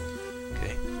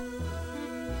 Okay.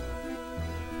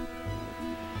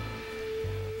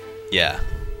 Yeah.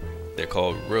 They're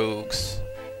called rogues.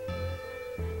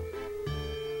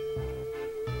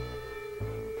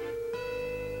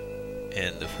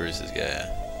 And the first is Gaia.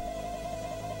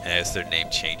 As their name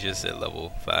changes at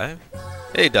level 5.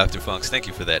 Hey, Dr. Funks, thank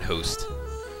you for that host.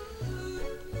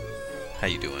 How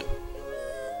you doing?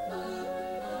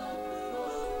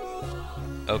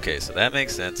 Okay, so that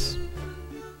makes sense.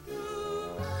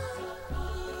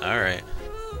 Alright.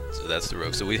 So that's the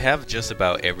rogue. So we have just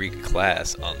about every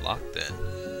class unlocked then.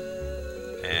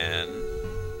 And...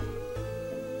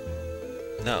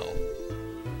 no.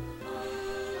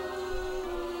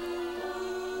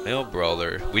 Male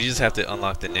Brawler. We just have to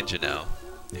unlock the ninja now.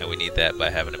 And we need that by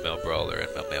having a male Brawler and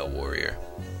a male Warrior.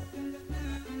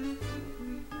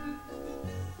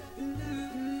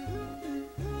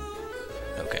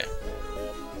 Okay.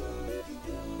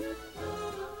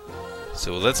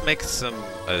 So let's make some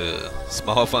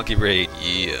small funky raid.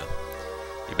 Yeah.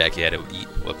 You back here to eat.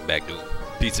 Welcome back to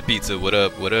Pizza. What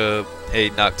up? What up? Hey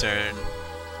Nocturne.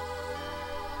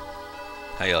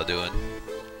 How y'all doing?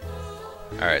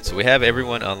 Alright, so we have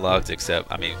everyone unlocked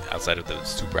except, outside of the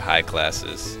super high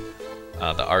classes.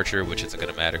 The Archer, which isn't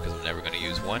going to matter because I'm never going to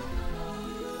use one.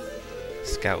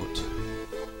 Scout.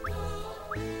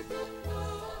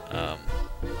 The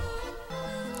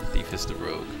Thief is the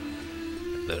Rogue.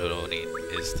 The Ronin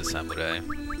is the Samurai.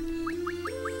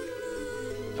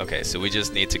 Okay, so we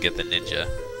just need to get the Ninja.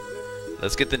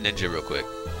 Let's get the Ninja real quick.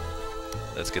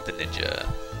 Let's get the Ninja.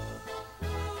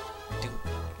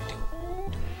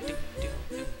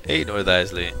 Hey, North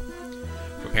Isley.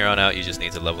 From here on out, you just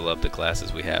need to level up the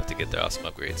classes we have to get their awesome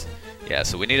upgrades. Yeah,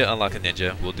 so we need to unlock a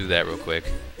ninja. We'll do that real quick.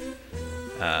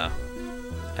 And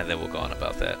then we'll go on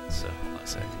about that. So, hold on a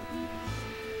sec.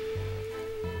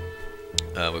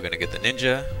 We're going to get the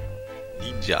ninja.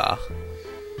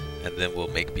 And then we'll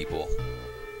make people.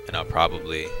 And I'll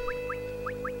probably,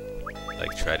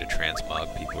 like, try to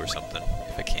transmog people or something,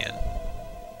 if I can.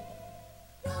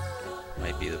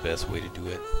 Might be the best way to do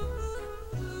it.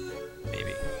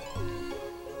 Maybe.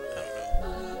 I don't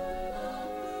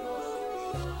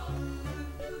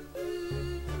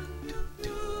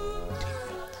know.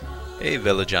 Hey,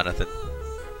 Villa Jonathan.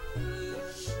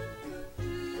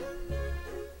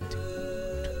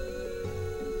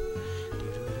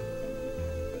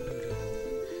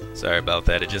 Sorry about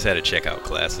that. I just had to check out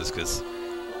classes because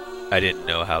I didn't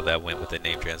know how that went with the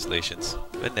name translations.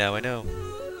 But now I know.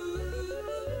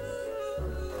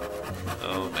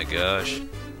 Oh my gosh.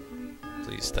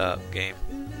 Please stop, game.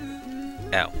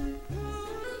 Ow.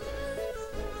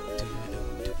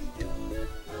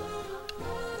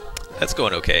 That's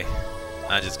going okay.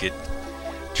 I just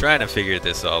trying to figure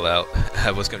this all out.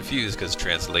 I was confused because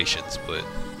translations, but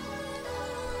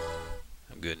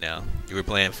I'm good now. You were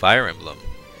playing Fire Emblem.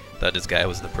 Thought Disgaea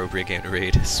was an appropriate game to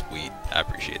raid. Sweet. I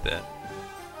appreciate that.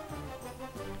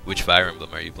 Which Fire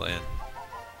Emblem are you playing?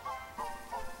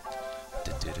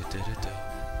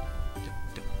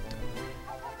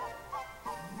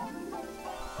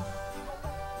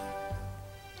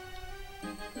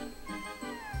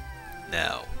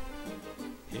 Now,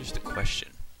 here's the question.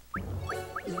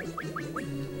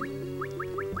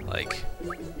 Like,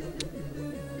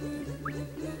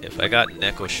 if I got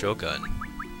Neko Shogun,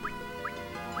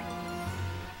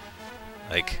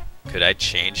 like, could I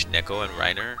change Neko and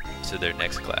Reiner to their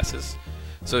next classes?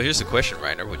 So here's the question,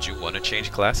 Reiner. Would you want to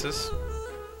change classes?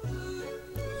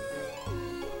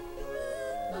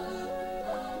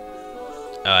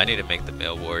 Oh, I need to make the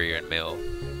male warrior and male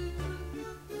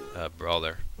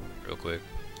brawler real quick.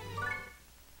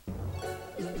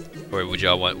 Or would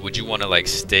you want to like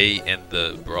stay in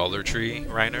the brawler tree,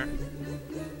 Reiner?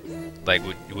 Like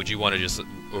would you want to just,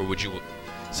 or would you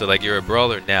So like you're a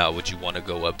brawler now, would you want to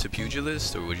go up to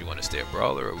pugilist, or would you want to stay a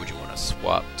brawler, or would you want to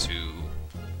swap to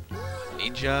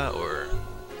ninja, or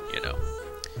you know,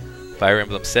 Fire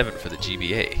Emblem 7 for the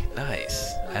GBA.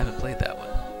 Nice. I haven't played that one.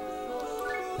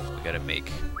 We gotta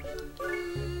make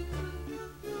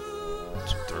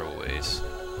some throwaways.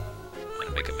 I'm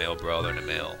gonna make a male brawler and a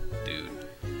male dude.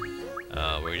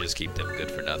 Where we just keep them good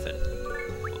for nothing.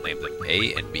 We'll name them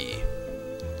A and B.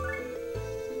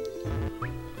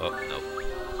 Oh, nope.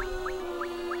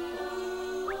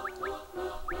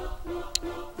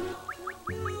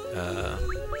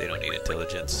 They don't need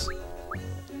intelligence.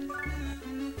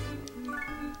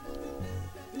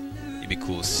 You'd be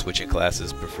cool switching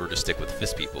classes, prefer to stick with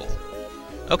fist people.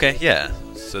 Okay, yeah.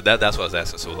 So that's what I was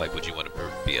asking. So like, would you want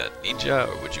to be a ninja,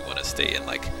 or would you want to stay in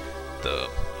like the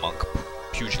monk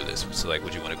pugilist? So like,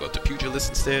 would you want to go up to pugilist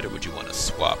instead, or would you want to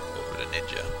swap over to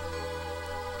ninja?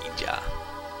 Ninja.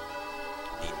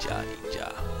 Ninja,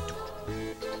 ninja.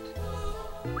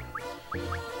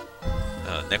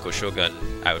 Neko Shogun,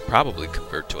 I would probably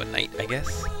convert to a knight, I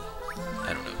guess.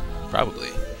 I don't know. Probably.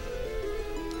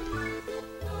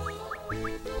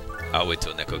 I'll wait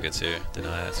till Neko gets here, then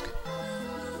I'll ask.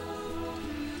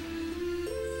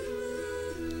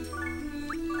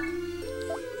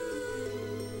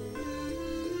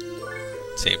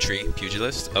 Same tree,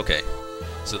 pugilist? Okay.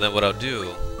 So then what I'll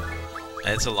do,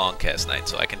 and it's a long cast night,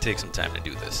 so I can take some time to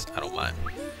do this. I don't mind.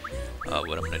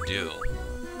 What I'm gonna do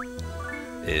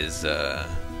is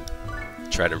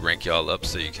try to rank y'all up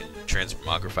so you can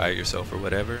transmogrify yourself or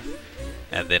whatever,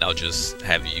 and then I'll just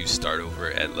have you start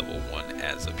over at level 1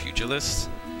 as a pugilist.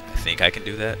 I think I can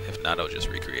do that. If not, I'll just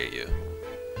recreate you.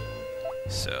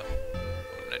 So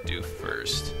what I'm gonna do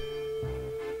first,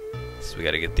 so we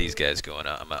gotta get these guys going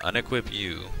out. I'm gonna unequip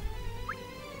you.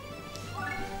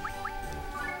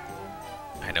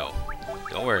 I know,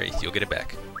 don't worry, you'll get it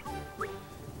back.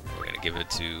 We're gonna give it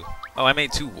to, oh, I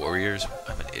made 2 warriors.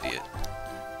 I'm an idiot.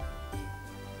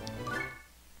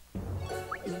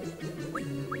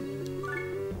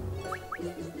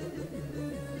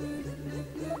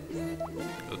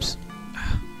 Oops.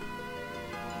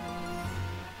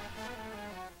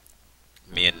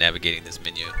 Me and navigating this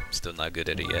menu, still not good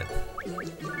at it yet.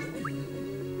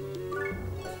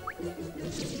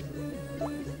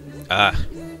 Ah.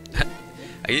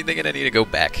 Are you thinking I need to go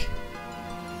back?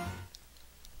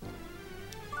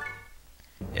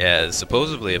 Yeah,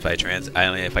 supposedly if I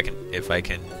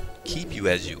can keep you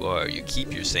as you are, you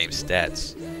keep your same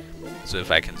stats. So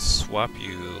if I can swap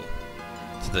you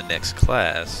to the next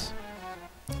class,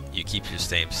 you keep your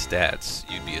same stats,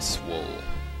 you'd be a swole.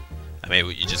 I mean,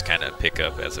 you just kind of pick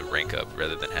up as a rank up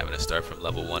rather than having to start from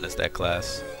level 1 as that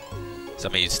class. So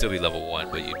I mean, you'd still be level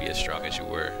 1, but you'd be as strong as you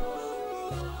were.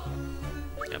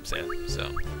 You know what I'm saying?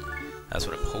 So that's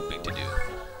what I'm hoping to do.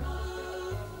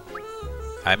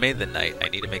 I made the knight. I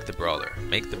need to make the brawler.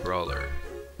 Make the brawler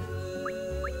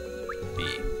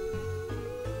B.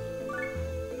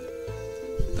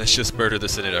 Let's just murder the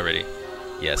Senate already.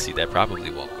 Yeah, see, that probably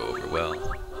won't go over well.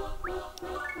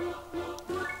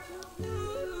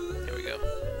 Here we go.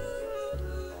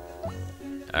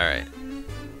 Alright.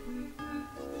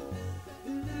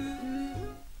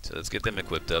 So let's get them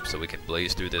equipped up so we can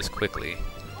blaze through this quickly.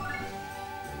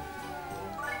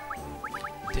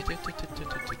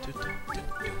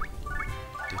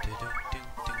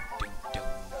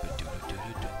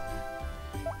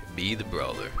 Be the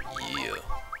brawler, yeah.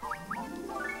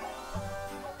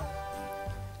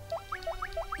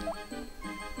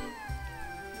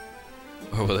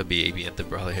 Or will it be A, B, and the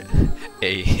brawler?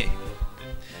 A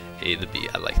the B,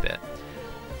 I like that.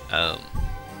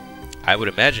 I would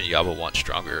imagine y'all will want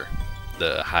stronger,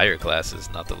 the higher classes,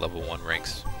 not the level 1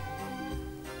 ranks.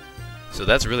 So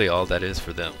that's really all that is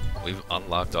for them. We've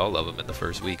unlocked all of them in the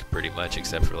first week, pretty much,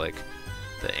 except for like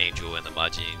the Angel and the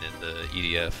Majin and the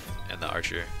EDF and the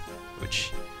Archer,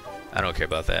 which I don't care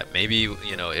about that. Maybe,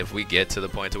 you know, if we get to the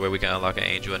point to where we can unlock an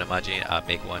Angel and a Majin, I'll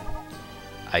make one.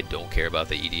 I don't care about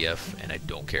the EDF, and I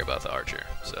don't care about the Archer,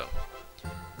 so.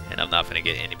 And I'm not gonna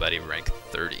get anybody rank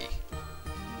 30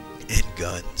 in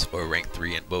guns or rank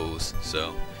 3 in bows,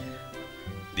 so.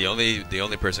 The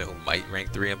only person who might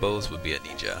rank 3 in bows would be a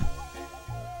ninja.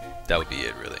 That would be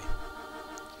it, really.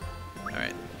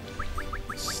 Alright.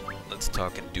 Let's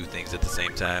talk and do things at the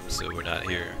same time so we're not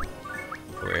here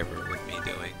forever with me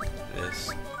doing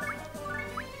this.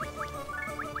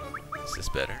 Is this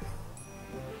better?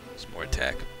 It's more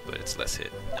attack, but it's less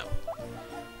hit. No.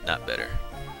 Not better.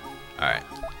 Alright.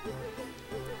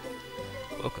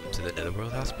 Welcome to the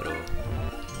Netherworld Hospital.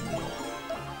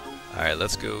 Alright,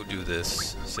 let's go do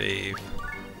this. Save.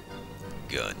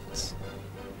 Guns.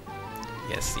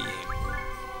 Yes, see.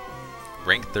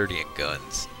 rank 30 in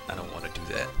guns. I don't want to do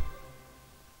that.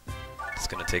 It's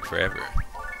gonna take forever.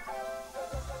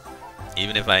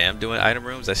 Even if I am doing item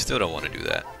rooms, I still don't want to do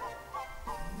that.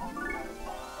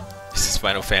 This is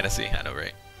Final Fantasy, I know,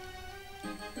 right?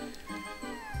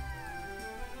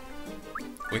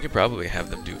 We could probably have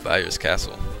them do Fire's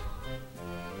Castle.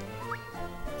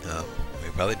 We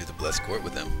could probably do the Blessed Court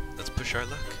with them. Let's push our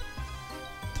luck.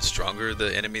 The stronger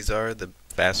the enemies are, the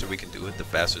faster we can do it, the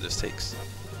faster this takes.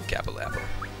 Kappa Lappa.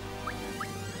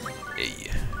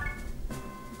 Hey.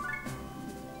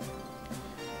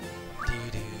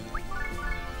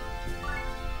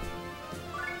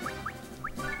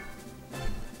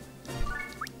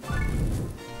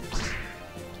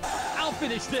 I'll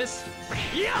finish this.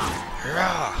 Yeah.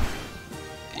 Hurrah!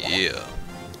 Yeah.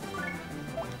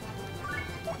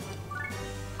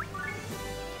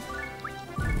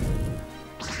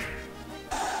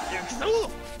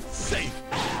 Safe.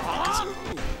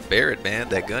 Barrett, man,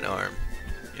 that gun arm.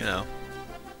 You know.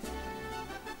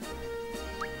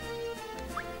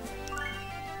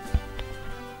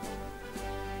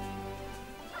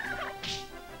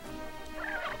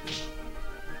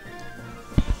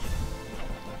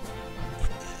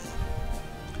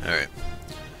 Alright.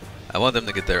 I want them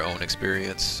to get their own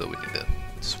experience, so we need to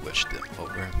switch them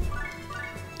over.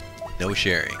 No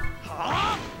sharing.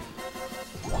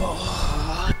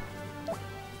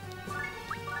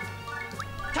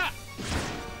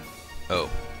 Oh.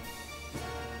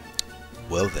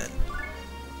 Well then.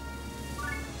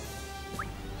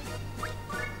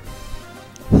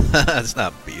 That's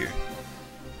not beer.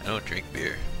 I don't drink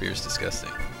beer. Beer's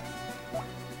disgusting.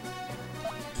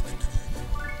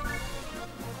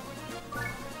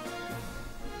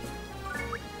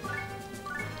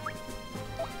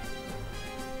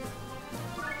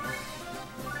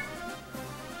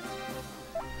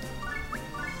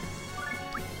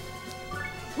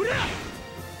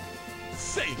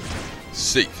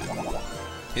 Save it.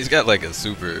 He's got like a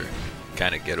super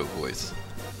kind of ghetto voice.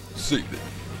 Save it.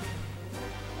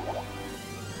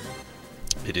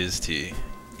 It is tea.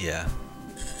 Yeah.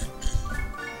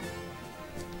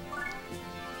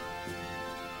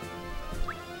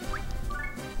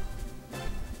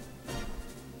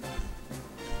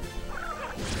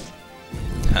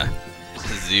 Ha.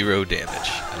 0 damage.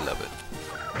 I love it.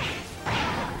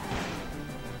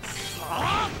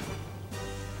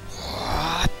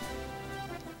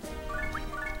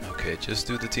 Okay, just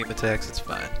do the team attacks, it's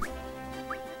fine.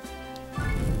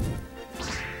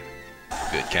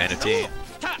 Good kind of team.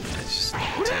 It's just a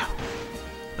team.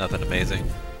 Nothing amazing.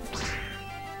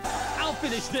 I'll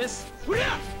finish this.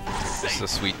 Just a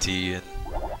sweet tea and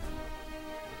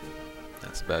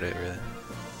that's about it really.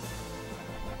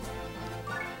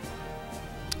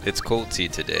 It's cold tea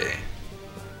today.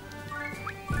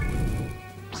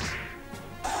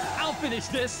 I'll finish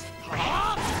this.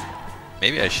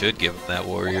 Maybe I should give him that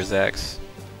warrior's axe.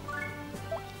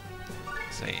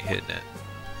 This ain't hitting it.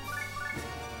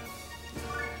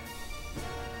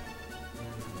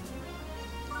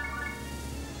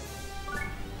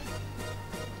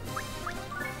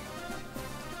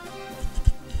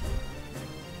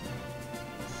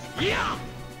 Yeah.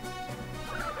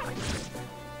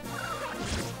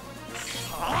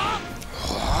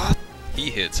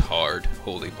 He hits hard.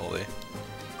 Holy moly.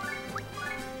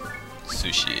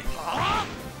 Sushi.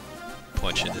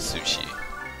 Punch into sushi.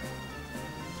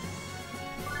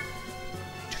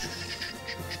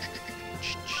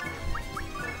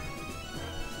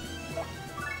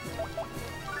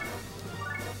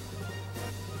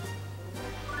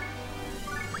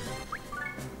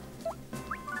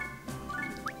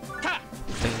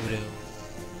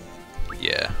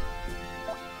 Yeah.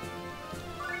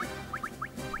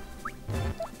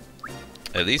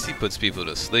 At least he puts people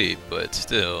to sleep, but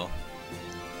still.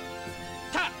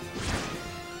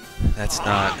 That's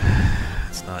not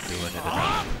doing it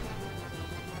enough.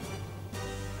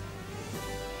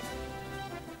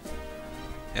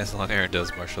 As long as Aaron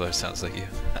does martial arts, sounds like you.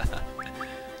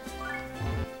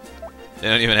 They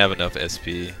don't even have enough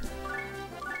SP.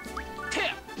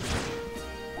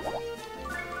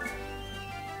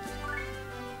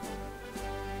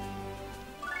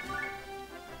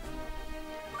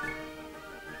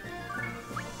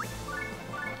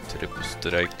 Triple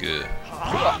strike.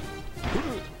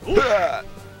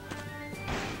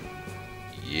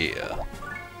 Yeah.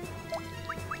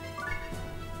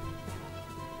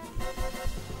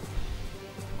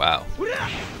 Wow.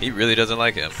 He really doesn't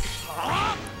like him.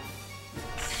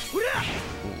 Ooh.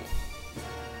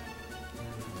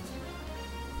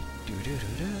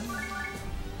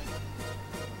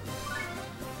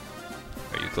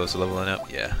 Are you close to leveling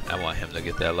up? Yeah, I want him to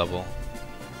get that level.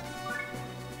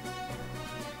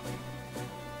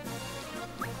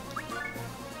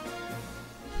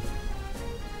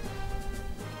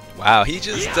 Wow, he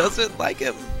just doesn't like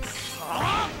him.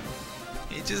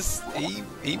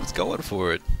 He was going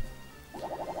for it.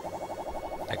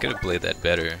 I could have played that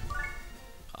better,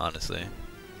 honestly.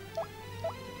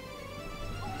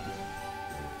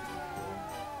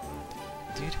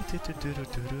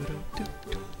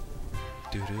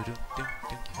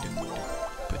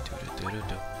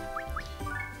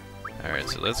 Alright,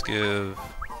 so let's give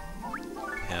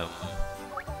him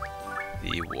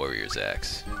the Warrior's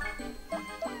Axe.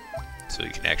 So you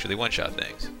can actually one-shot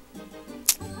things.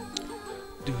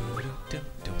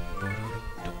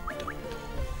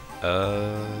 I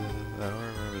don't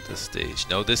remember this stage.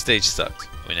 No, this stage sucked.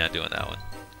 We're not doing that one.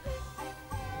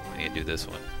 We need to do this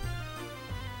one.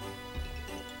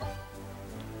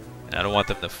 And I don't want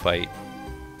them to fight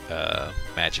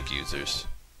magic users.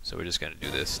 So we're just going to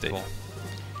do this stage.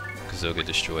 Because they'll get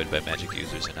destroyed by magic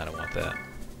users and I don't want that.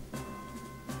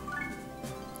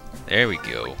 There we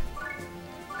go.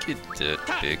 Get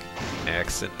that big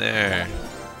axe in there.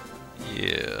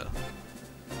 Yeah.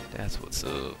 That's what's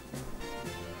up.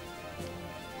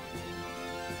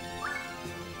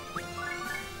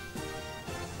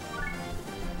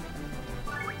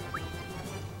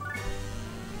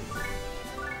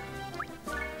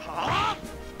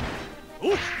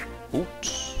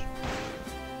 Oops.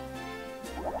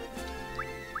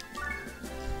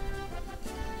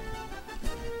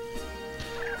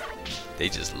 They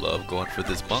just love going for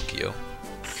this monk, yo.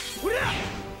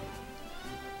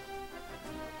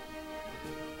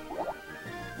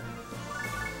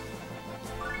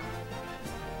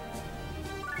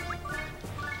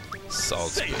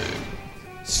 Salzburg.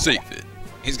 Save it.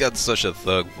 He's got such a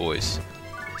thug voice.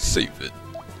 Save it.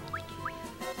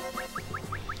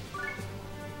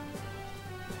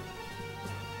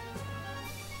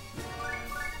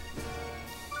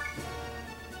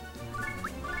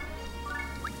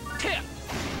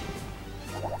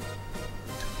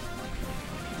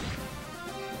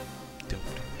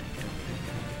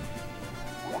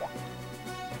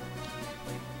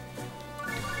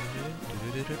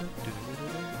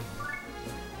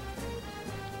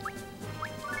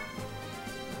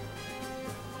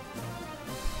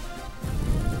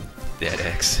 That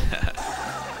X.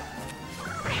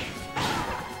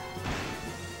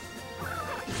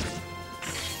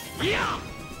 Yeah.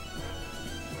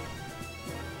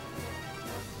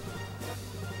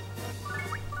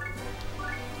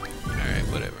 Alright,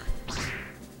 whatever.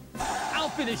 I'll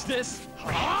finish this.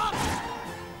 Oh,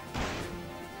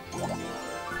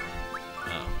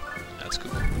 that's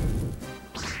cool.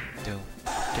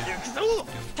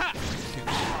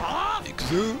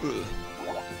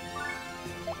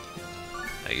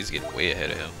 He's getting way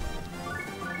ahead of him.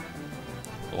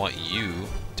 I want you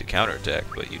to counterattack,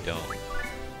 but you don't.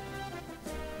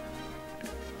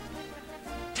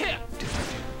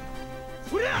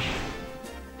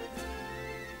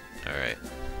 Alright,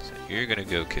 so you're gonna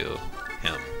go kill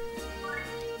him.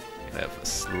 You have a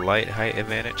slight height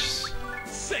advantage.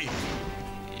 Safe.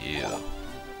 Yeah.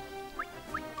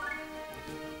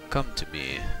 Come to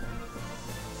me.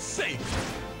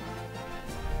 Safe.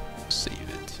 Save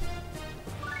it.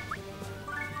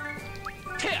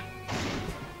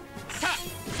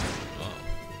 Oh.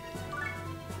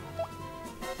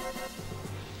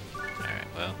 Alright,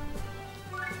 well.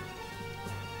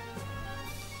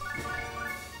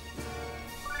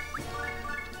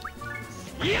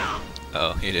 Yeah.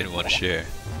 Oh, he didn't want to share.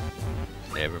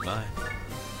 Never mind.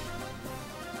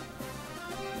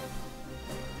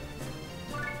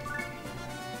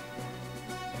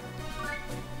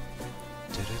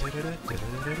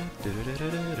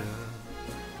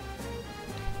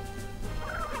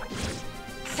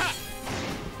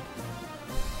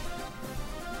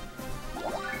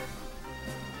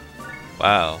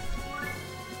 Wow.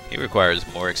 He requires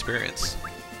more experience.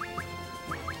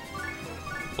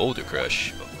 Boulder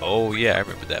Crush. Oh yeah, I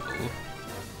remember that move.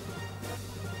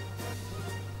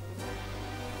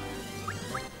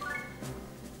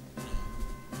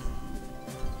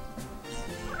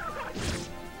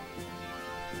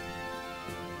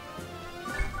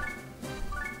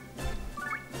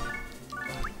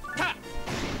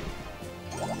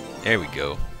 There we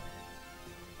go.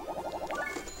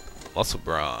 Muscle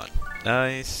Brawn.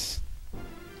 Nice.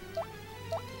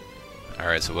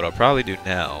 Alright, so what I'll probably do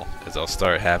now is I'll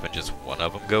start having just one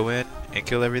of them go in and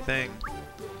kill everything.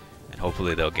 And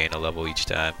hopefully they'll gain a level each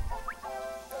time.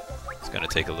 It's gonna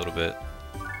take a little bit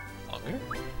longer.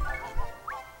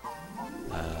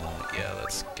 Yeah,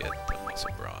 let's get the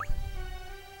Muscle Brawn.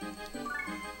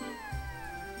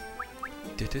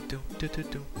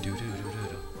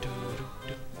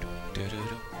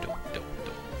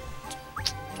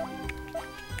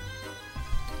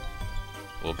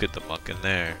 we'll get the monk in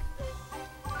there.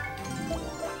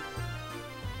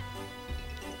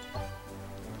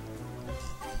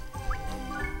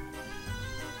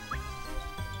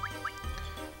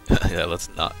 Yeah, let's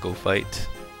not go fight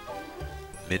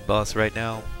mid-boss right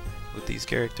now with these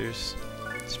characters.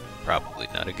 It's probably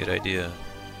not a good idea,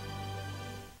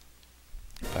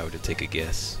 if I were to take a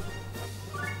guess.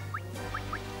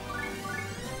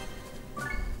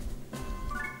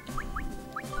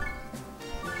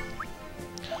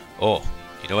 Oh,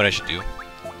 you know what I should do?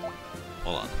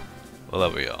 Hold on. What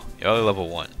level are y'all? Y'all are level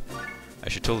 1. I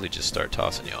should totally just start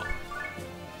tossing y'all.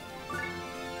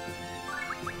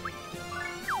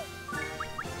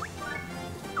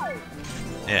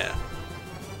 Yeah.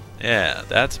 Yeah,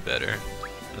 that's better.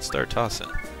 Let's start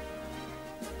tossing.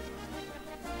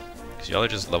 Because y'all are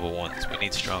just level 1s. We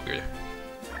need stronger.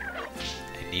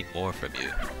 I need more from you.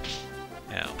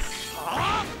 Now.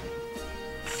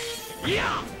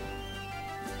 Yeah.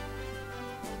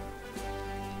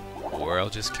 Or I'll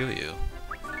just kill you.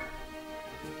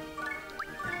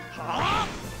 Oh.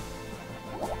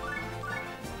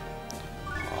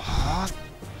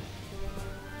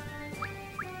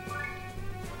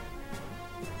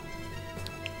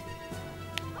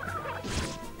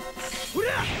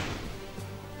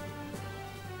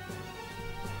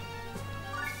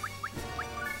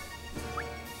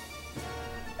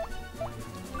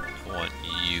 I want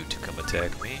you to come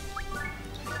attack me.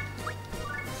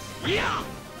 Yeah.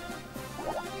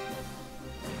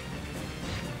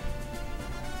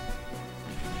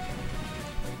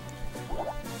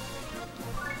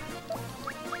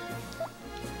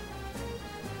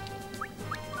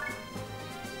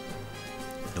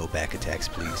 No back attacks,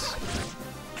 please.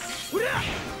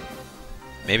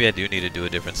 Maybe I do need to do a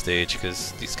different stage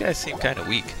because these guys seem kind of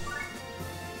weak.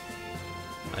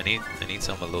 I need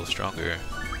something a little stronger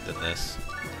than this.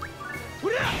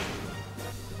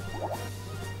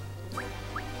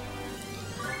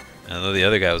 I know the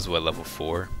other guy was what, level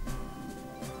 4?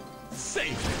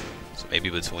 Safe. So maybe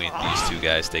between these two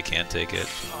guys they can take it.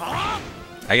 I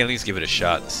can at least give it a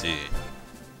shot and see.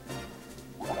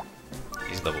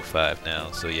 He's level 5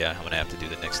 now, so yeah, I'm gonna have to do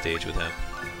the next stage with him.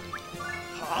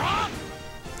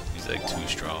 He's like too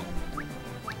strong.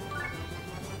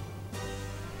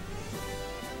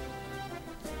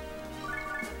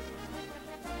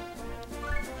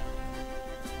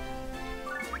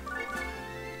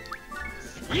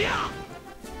 Yeah.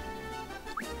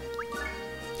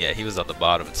 Yeah, he was on the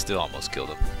bottom and still almost killed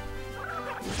him.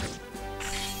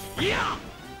 Yeah.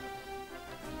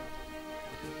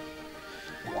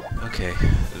 Okay,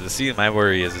 see, my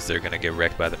worry is they're gonna get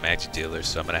wrecked by the magic dealers,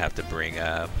 so I'm gonna have to bring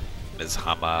Ms.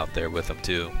 Hama out there with them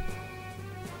too,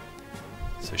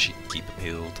 so she can keep him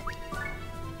healed.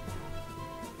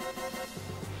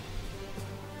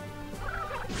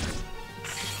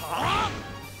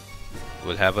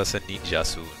 We'll have us a ninja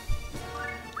soon.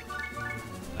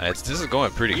 This is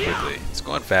going pretty quickly. It's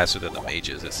going faster than the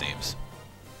mages, it seems.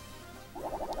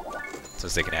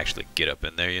 Since they can actually get up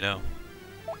in there, you know.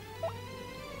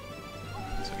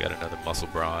 So we got another muscle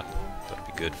brawn. That'll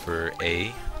be good for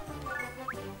A.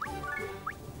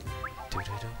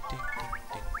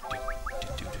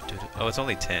 Oh, it's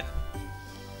only 10.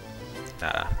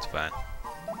 Nah, it's fine.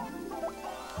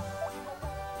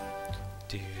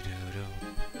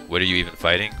 What are you even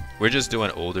fighting? We're just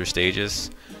doing older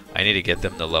stages. I need to get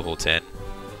them to level 10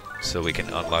 so we can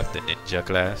unlock the ninja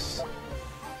class.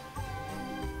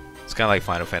 It's kind of like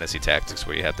Final Fantasy Tactics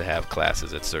where you have to have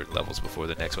classes at certain levels before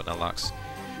the next one unlocks.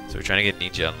 So we're trying to get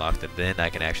ninja unlocked, and then I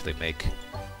can actually make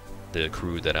the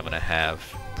crew that I'm going to have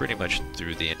pretty much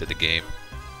through the end of the game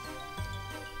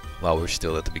while we're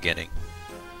still at the beginning.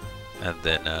 And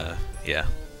then, yeah.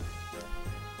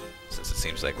 Since it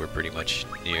seems like we're pretty much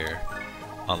near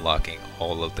unlocking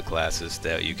all of the classes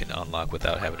that you can unlock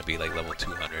without having to be like level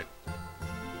 200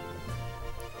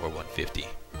 or 150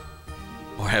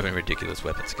 or having ridiculous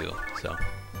weapon skill, so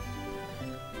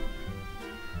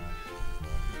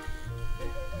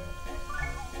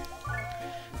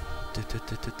let's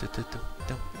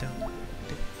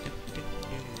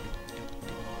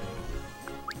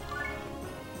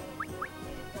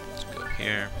go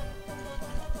here.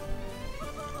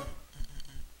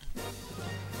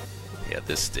 Yeah,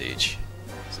 this stage.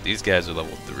 So these guys are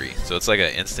level 3. So it's like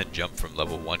an instant jump from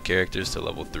level 1 characters to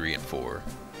level 3 and 4.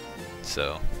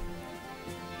 So,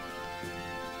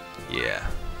 yeah.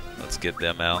 Let's get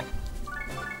them out.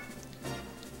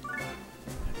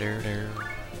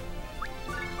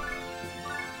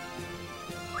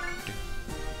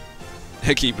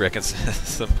 I keep wrecking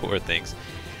some poor things.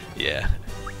 Yeah.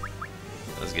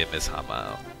 Let's get Miss Hama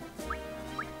out.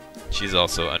 She's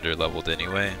also under leveled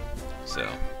anyway. So.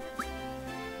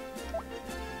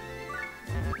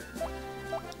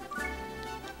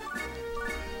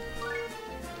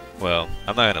 Well,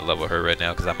 I'm not gonna level her right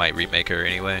now because I might remake her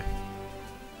anyway.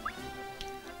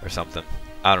 Or something.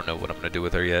 I don't know what I'm gonna do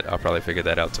with her yet. I'll probably figure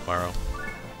that out tomorrow.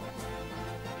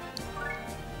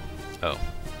 Oh.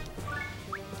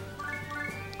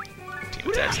 Team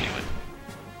attacks anyway.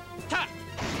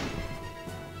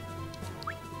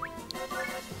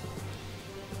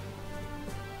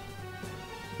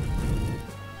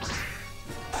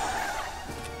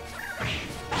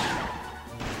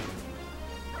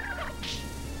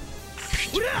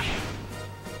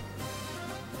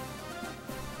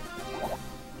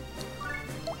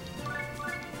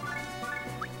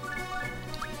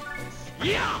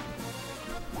 Yeah.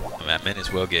 I might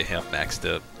as well get him maxed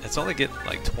up. It's only getting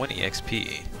like 20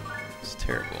 XP. It's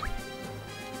terrible.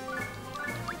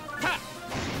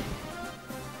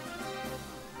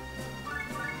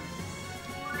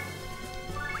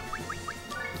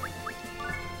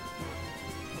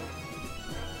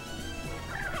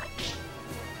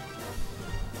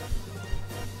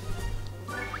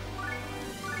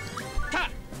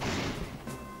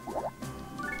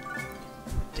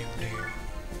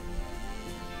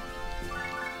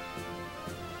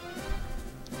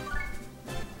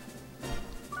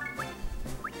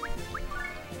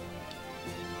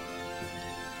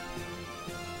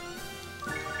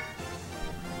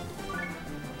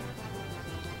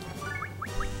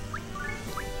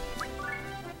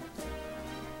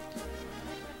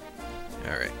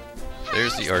 Alright.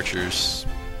 There's the archers.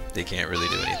 They can't really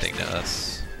do anything to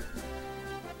us.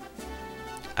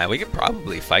 We can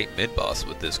probably fight mid-boss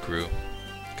with this crew,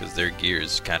 because their gear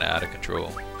is kind of out of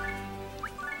control.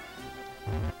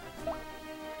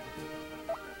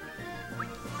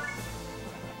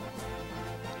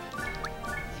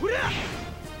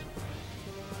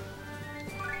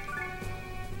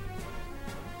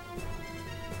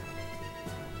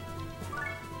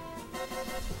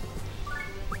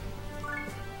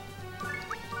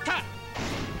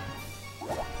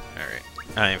 Alright.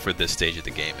 I am for this stage of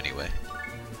the game anyway.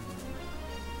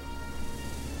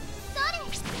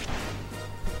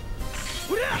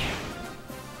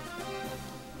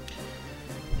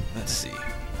 Let's see.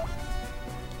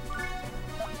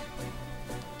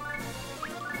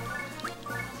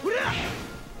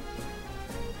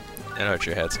 That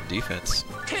archer had some defense.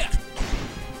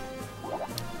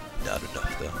 Not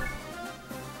enough though.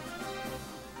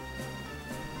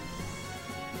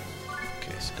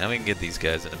 Okay, so now we can get these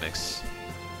guys in the mix.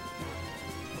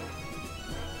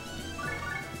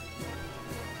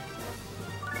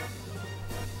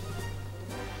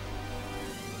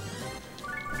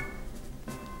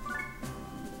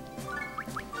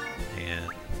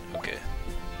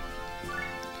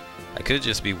 I could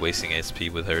just be wasting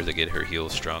SP with her to get her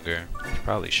heals stronger.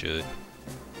 Probably should.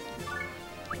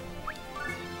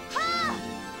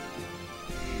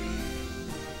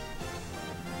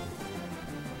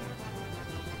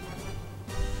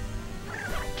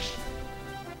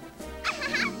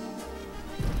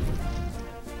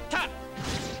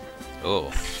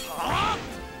 Oh.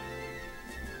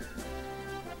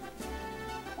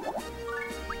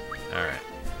 Alright.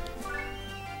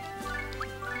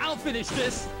 I'll finish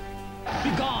this.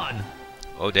 Be gone.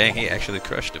 Oh dang, he actually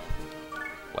crushed him.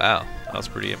 Wow, that was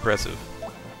pretty impressive.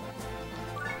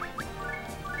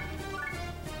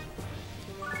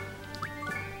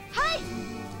 Hi.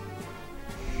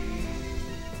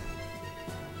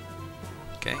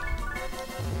 Okay.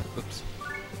 Oops.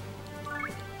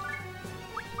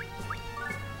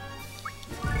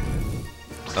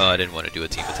 Oh, I didn't want to do a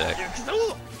team attack.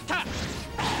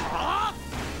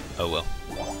 Oh well.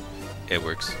 It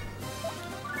works.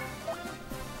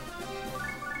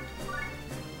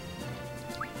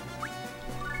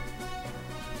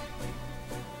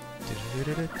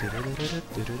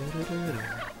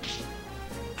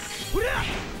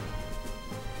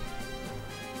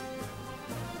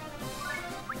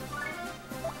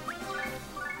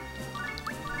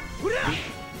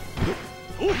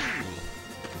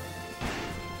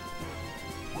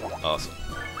 Awesome.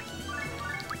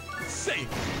 Safe.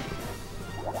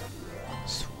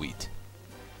 Sweet.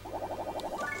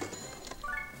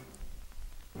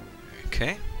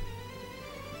 Okay.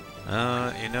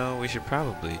 You know, we should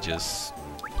probably just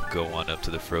go on up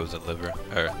to the frozen liver.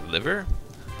 Or, liver?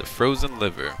 The frozen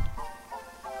liver.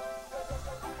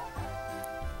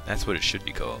 That's what it should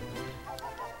be called.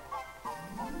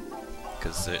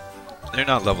 Because they're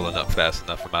not leveling up fast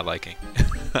enough for my liking.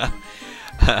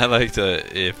 I like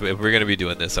to, if we're going to be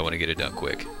doing this, I want to get it done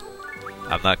quick.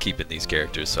 I'm not keeping these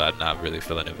characters, so I'm not really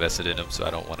feeling invested in them, so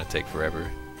I don't want to take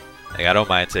forever Like, I don't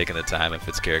mind taking the time if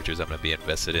it's characters I'm going to be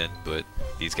invested in, but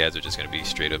these guys are just going to be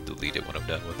straight up deleted when I'm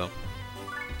done with them.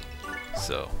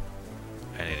 So,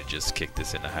 I need to just kick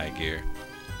this into high gear.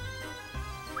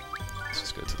 Let's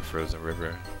just go to the frozen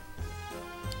river.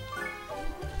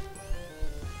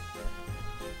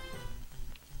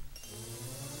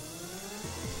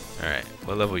 Alright,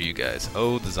 what level are you guys?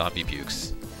 Oh, the zombie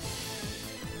pukes.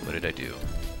 What did I do?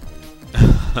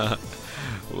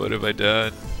 What have I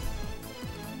done?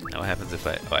 Now what happens if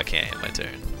oh, I can't end my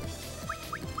turn.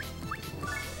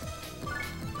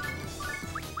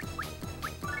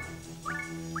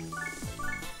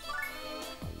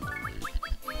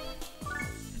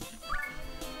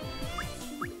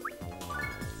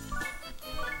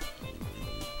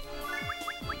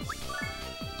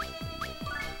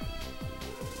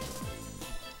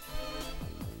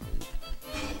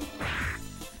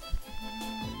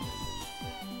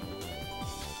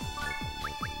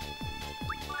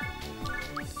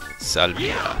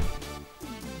 Salvia.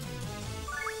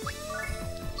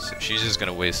 So she's just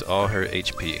gonna waste all her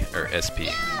HP or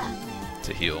SP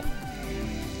to heal.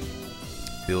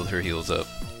 Build her heals up.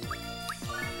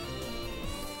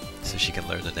 So she can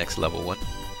learn the next level one.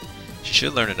 She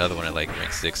should learn another one at like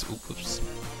rank 6. Oops.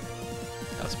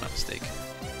 That was my mistake.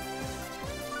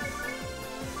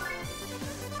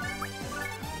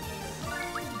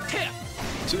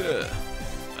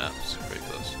 Wow, this is pretty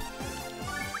close.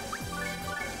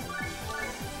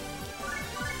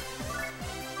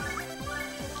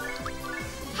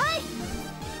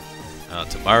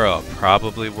 Tomorrow I'll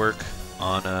probably work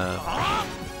on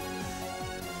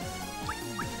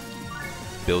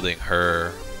building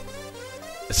her.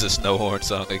 It's a snow horn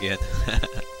song again.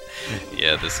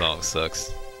 Yeah, this song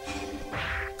sucks.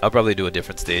 I'll probably do a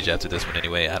different stage after this one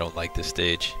anyway. I don't like this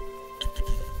stage.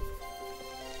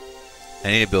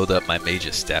 I need to build up my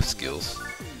mage's staff skills.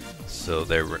 So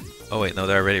they're... Oh wait, no,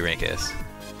 they're already rank S.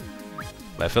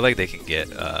 But I feel like they can get...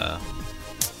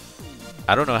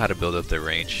 I don't know how to build up their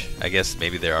range. I guess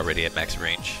maybe they're already at max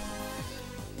range.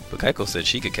 But Kaiko said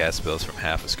she could cast spells from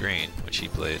half a screen when she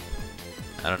played.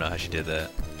 I don't know how she did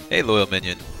that. Hey, loyal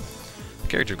minion.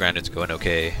 Character grinding's going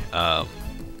okay. I'm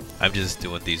just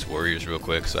doing these warriors real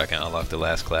quick so I can unlock the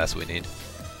last class we need.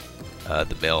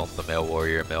 The male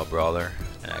warrior, male brawler,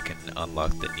 and I can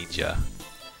unlock the ninja.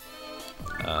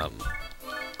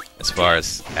 As far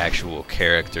as actual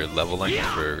character leveling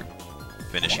for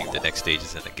finishing the next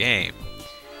stages in the game,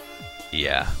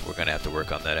 yeah, we're gonna have to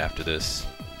work on that after this.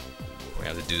 We're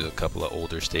gonna have to do a couple of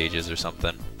older stages or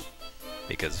something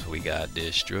because we got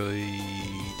destroyed.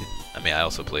 I mean, I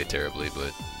also played terribly,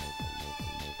 but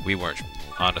we weren't,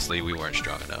 honestly, we weren't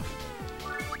strong enough.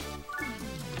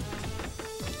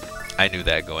 I knew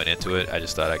that going into it. I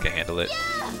just thought I could handle it.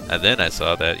 And then I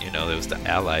saw that, you know, there was the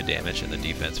ally damage and the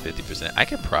defense 50%. I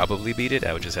could probably beat it.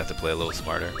 I would just have to play a little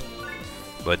smarter.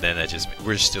 But then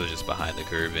we're still just behind the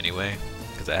curve anyway,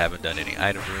 because I haven't done any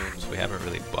item rooms. We haven't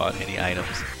really bought any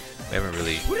items. We haven't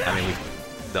really, I mean,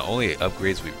 the only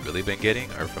upgrades we've really been getting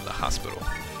are from the hospital,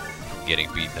 from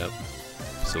getting beaten up.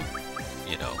 So,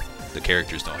 you know, the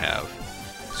characters don't have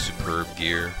superb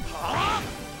gear.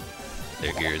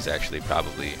 Their gear is actually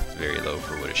probably very low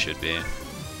for what it should be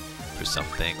for some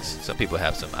things. Some people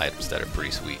have some items that are pretty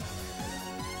sweet.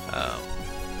 But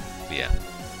yeah.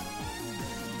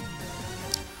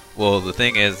 Well, the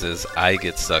thing is I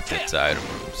get sucked into item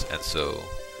rooms, and so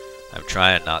I'm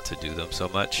trying not to do them so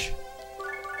much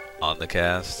on the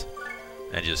cast,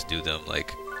 and just do them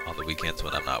like on the weekends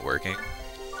when I'm not working,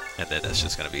 and then that's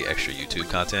just going to be extra YouTube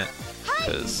content,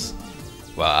 because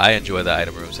while I enjoy the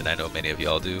item rooms, and I know many of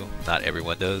y'all do, not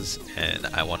everyone does, and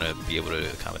I want to be able to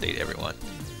accommodate everyone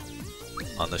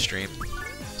on the stream.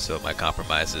 So my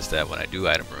compromise is that when I do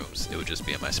item rooms, it would just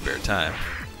be in my spare time,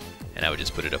 and I would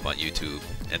just put it up on YouTube,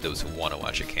 and those who want to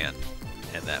watch it can,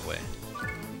 and that way.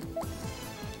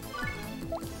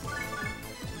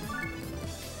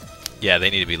 Yeah, they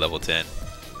need to be level 10.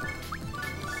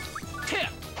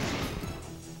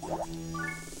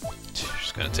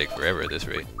 It's gonna take forever at this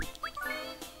rate.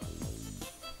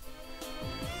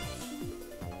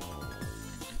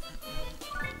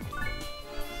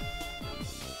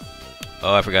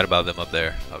 Oh, I forgot about them up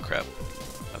there. Oh crap.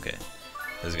 Okay,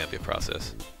 this is gonna be a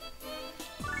process.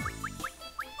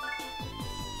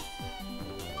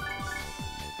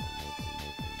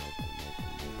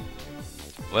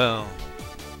 Well,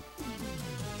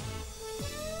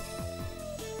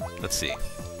 let's see.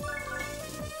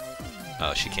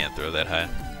 Oh, she can't throw that high.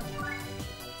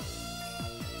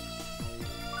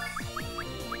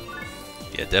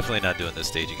 Yeah, definitely not doing this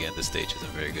stage again. This stage isn't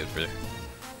very good for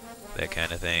that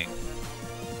kind of thing.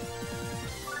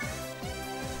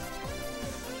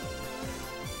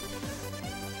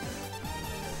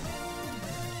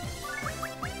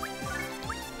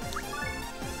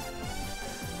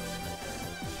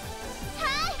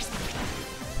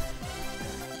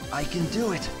 I can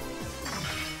do it.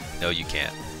 No, you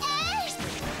can't.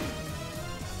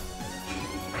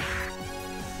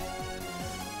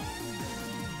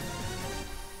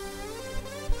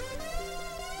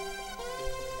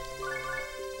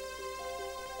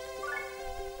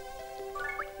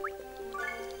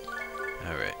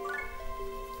 Alright.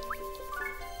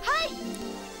 Hi!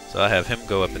 So I have him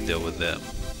go up and deal with them.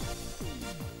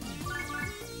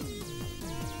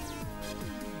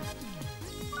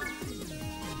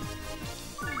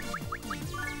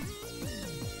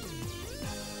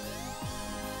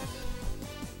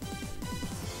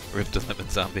 Rip the lemon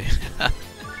zombie.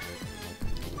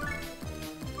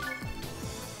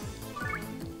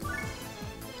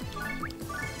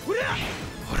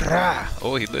 Hurrah!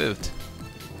 Oh, he lived.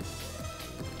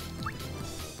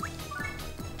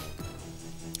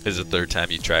 This is the third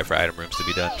time you try for item rooms to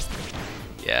be done.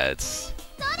 Yeah, it's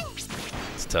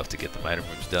tough to get them item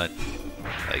rooms done.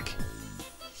 Like,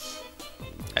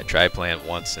 I tried playing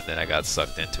once and then I got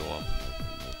sucked into them.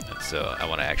 And so I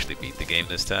want to actually beat the game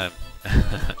this time.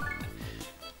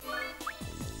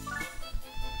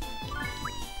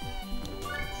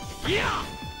 Yeah!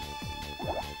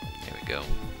 Here we go.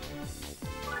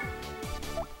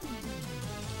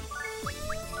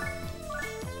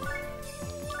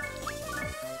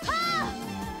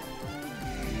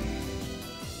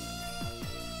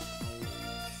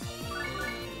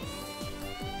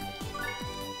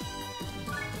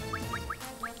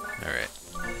 Alright.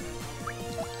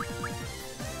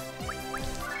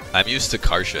 I'm used to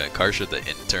Karsha. Karsha, the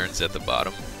interns at the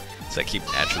bottom, so I keep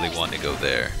naturally wanting to go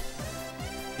there.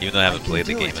 Even though I haven't played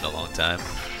the game in a long time.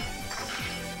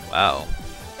 Wow.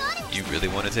 You really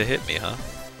wanted to hit me, huh?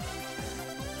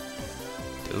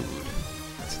 Dude,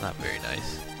 that's not very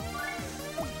nice.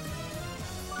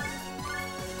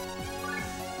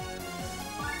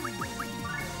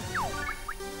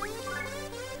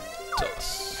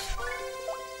 Toss.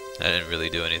 I didn't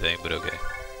really do anything, but okay.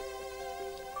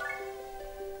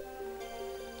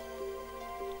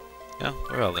 Yeah,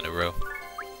 we're all in a row.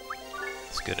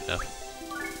 It's good enough.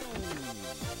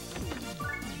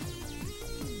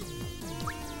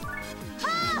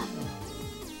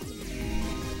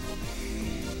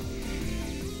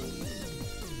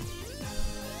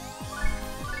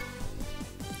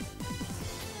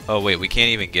 Oh wait, we can't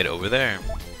even get over there?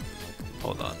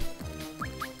 Hold on.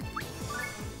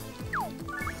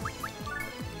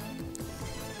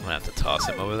 I'm gonna have to toss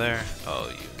him over there?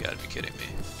 Oh, you gotta be kidding me.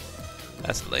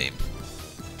 That's lame.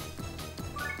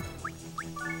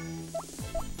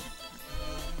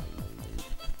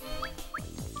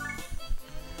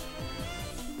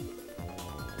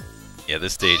 Yeah,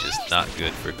 this stage is not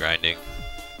good for grinding.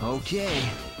 Okay.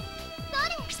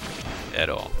 At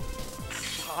all.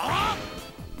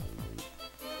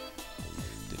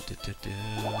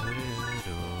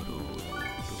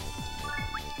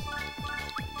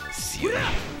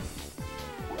 Sierra.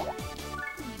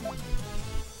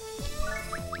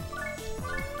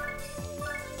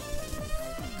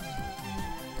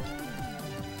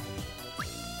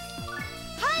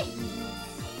 Hi!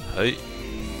 Hey.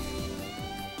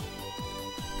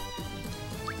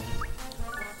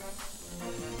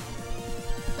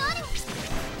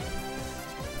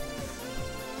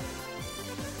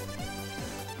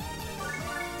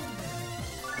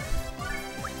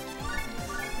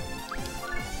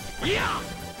 Yeah!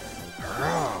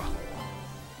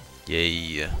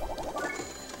 Yay. A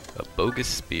bogus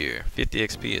spear. 50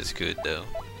 XP is good though.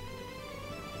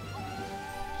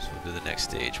 So we'll do the next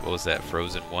stage. What was that?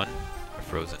 Frozen 1 or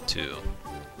Frozen 2?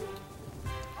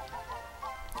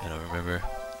 I don't remember.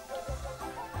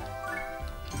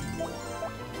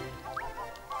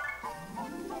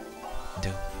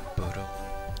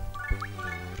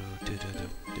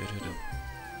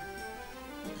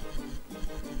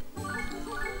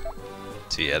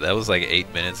 So yeah, that was like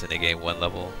 8 minutes and they gained 1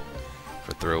 level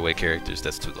for throwaway characters.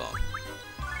 That's too long.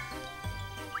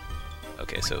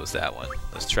 Okay, so it was that one.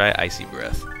 Let's try Icy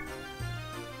Breath.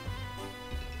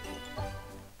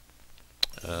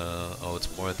 Oh,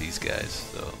 it's more of these guys,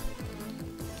 so...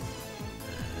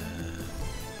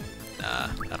 nah,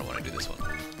 I don't want to do this one.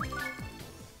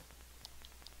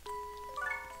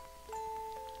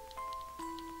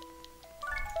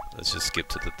 Let's just skip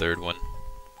to the third one.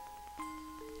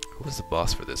 Who was the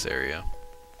boss for this area?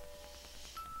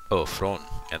 Oh, Fron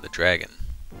and the dragon.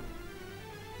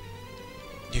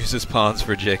 Uses pawns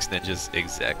for Jex ninjas.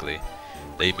 Exactly.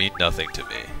 They mean nothing to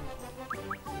me.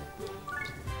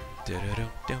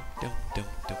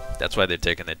 That's why they're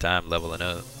taking their time leveling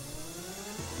up.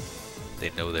 They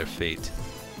know their fate.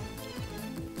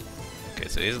 Okay,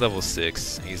 so he's level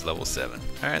 6. He's level 7.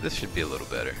 Alright, this should be a little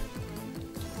better.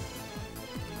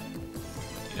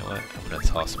 know what? I'm gonna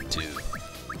toss him too.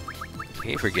 I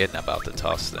keep forgetting about the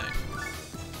toss thing.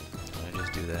 I'm gonna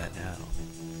just do that now.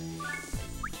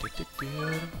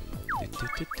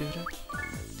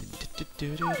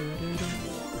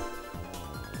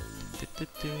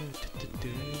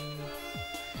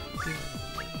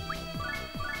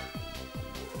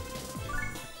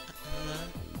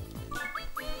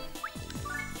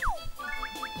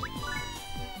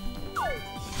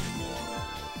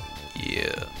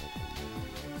 Yeah.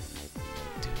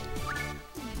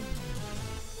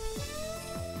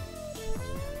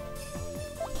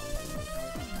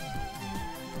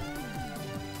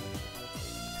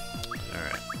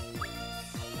 Alright.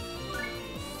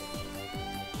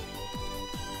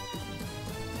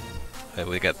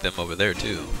 We got them over there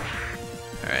too.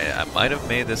 Alright, I might have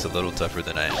made this a little tougher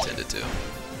than I intended to.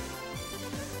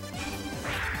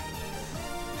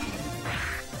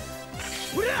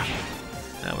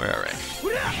 No, we're alright.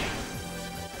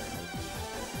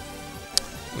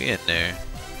 We in there.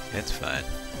 It's fine.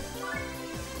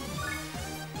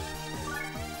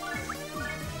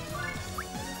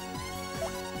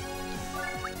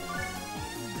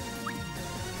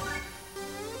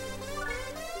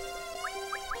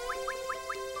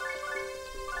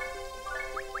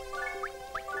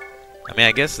 I mean,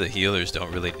 I guess the healers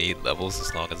don't really need levels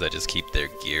as long as I just keep their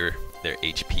gear, their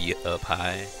HP up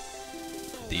high,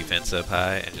 defense up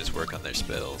high, and just work on their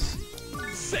spells.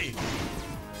 Safe.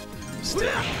 Still, you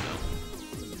know.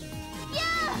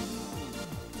 Yeah!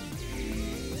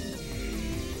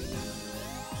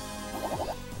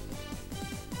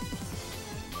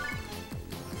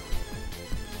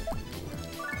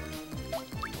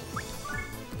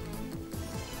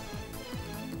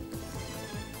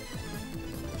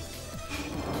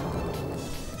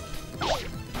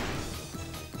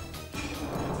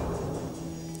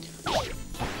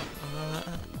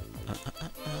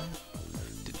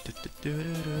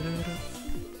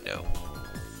 No,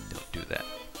 don't do that.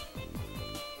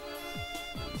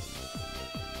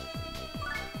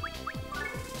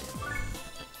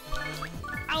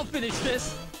 I'll finish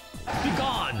this. Be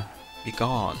gone. Be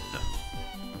gone.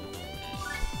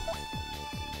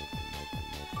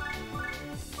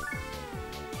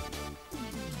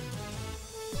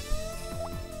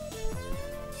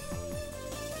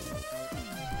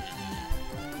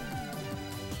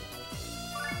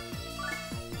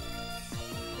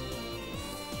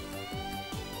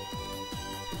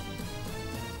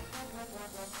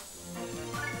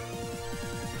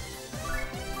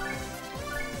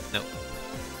 Nope.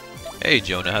 Hey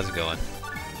Jonah, how's it going?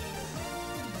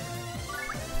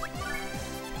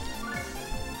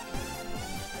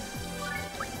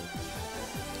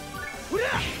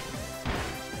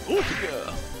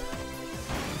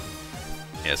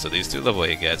 Yeah, so these 2 level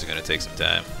 8 guys are gonna take some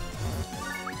time.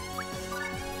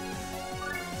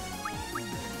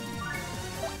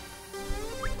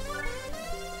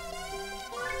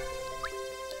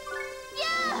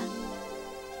 Yeah!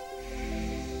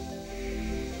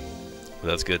 But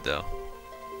that's good though.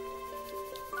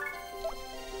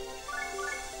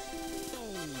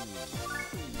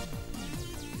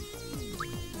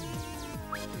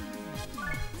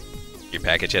 Your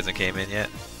package hasn't came in yet?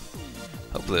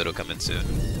 Hopefully it'll come in soon.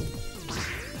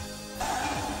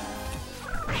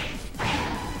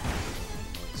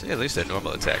 So yeah, at least their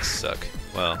normal attacks suck.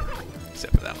 Well,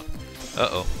 except for that one.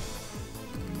 Uh-oh.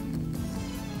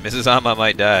 Mrs. Amma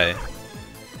might die.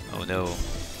 Oh no.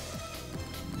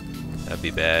 That'd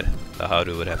be bad. The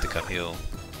Haru would have to come heal.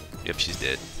 Yep, she's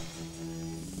dead.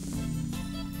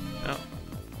 Oh.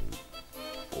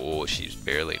 Oh, she's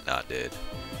barely not dead.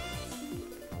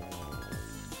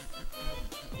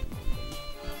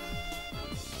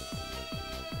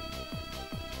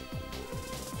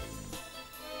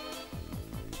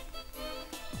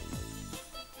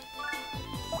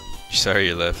 Sorry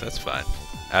you left, that's fine.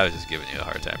 I was just giving you a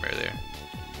hard time earlier.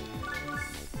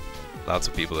 Lots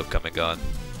of people have come and gone.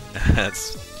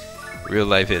 That's real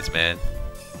life hits, man.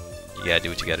 You gotta do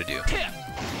what you gotta do.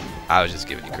 I was just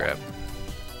giving you crap.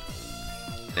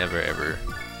 Never ever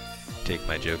take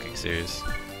my joking serious.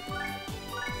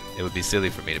 It would be silly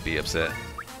for me to be upset.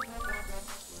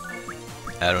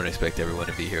 I don't expect everyone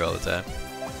to be here all the time.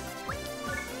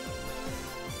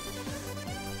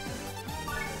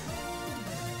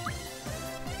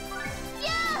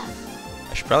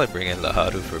 I should probably bring in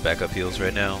Laharu for backup heals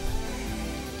right now.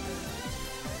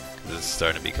 Because it's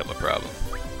starting to become a problem.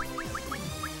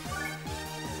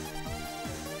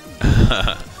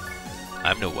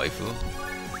 I'm no waifu.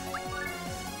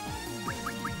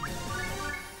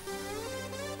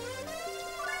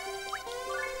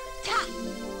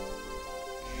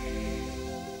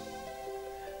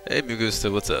 Hey Mugusta,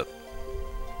 what's up?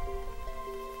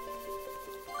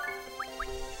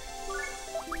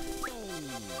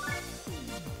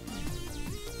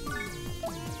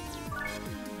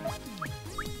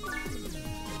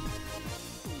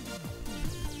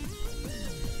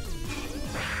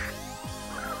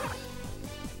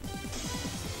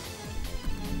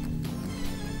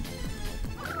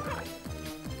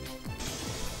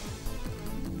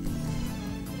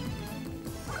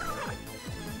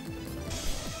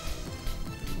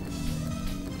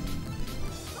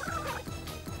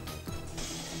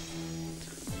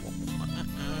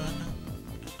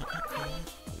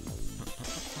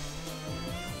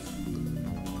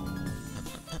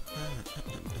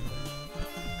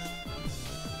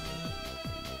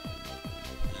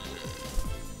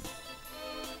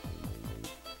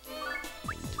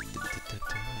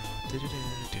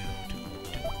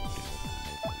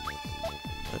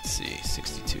 Let's see,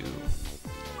 62.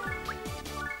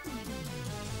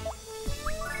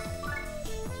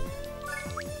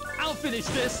 I'll finish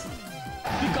this.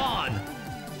 Be gone.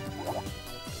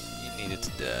 You needed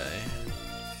to die.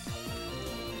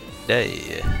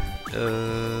 Die.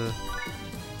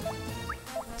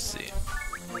 Let's see.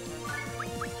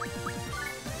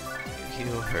 You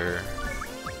heal her.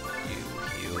 You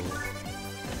heal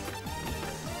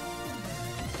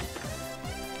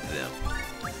them.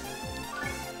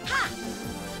 Ha!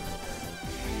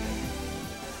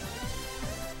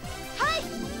 Hi!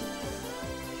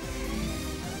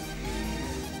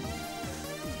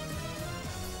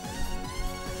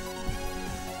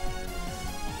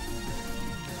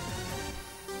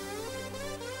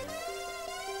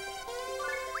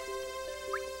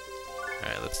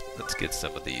 Alright, let's get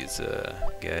some of these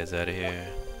guys out of here.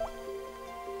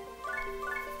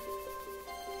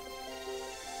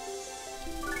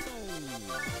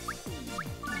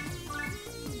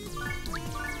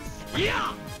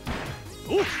 Yeah.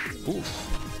 Oof. Oof.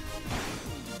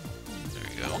 There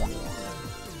we go.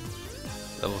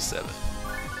 Level 7.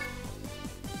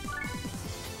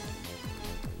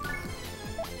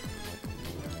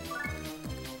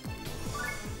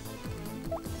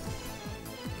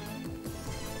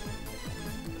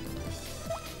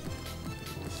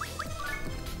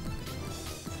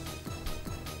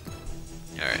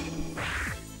 Alright.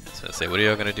 So I say, what are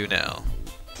y'all gonna do now?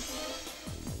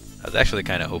 I was actually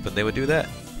kind of hoping they would do that,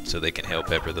 so they can hail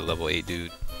pepper the level 8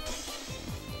 dude.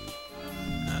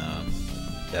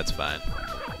 That's fine.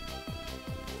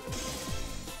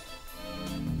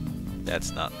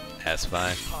 That's not as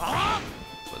fine.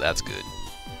 Well, that's good.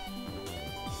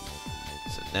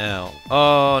 So now,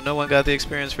 oh, no one got the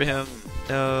experience for him.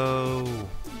 No,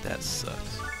 that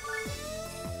sucks.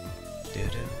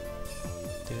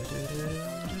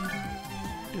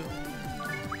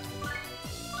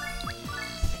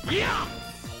 Yeah.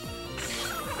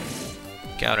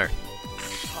 Counter.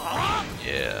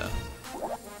 Yeah.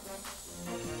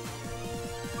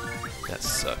 That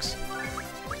sucks.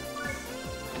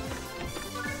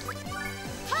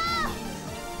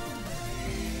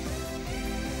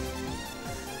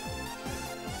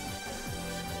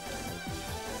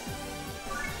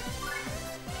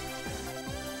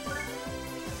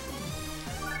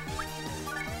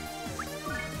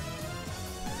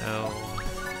 No,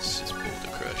 it's just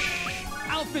Boulder Crush.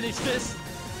 I'll finish this.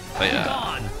 Oh yeah,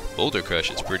 Gone. Boulder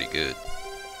Crush is pretty good.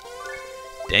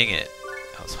 Dang it,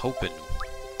 I was hoping.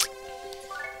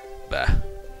 Bah.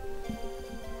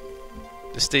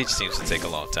 This stage seems to take a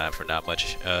long time for not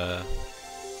much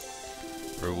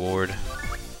reward.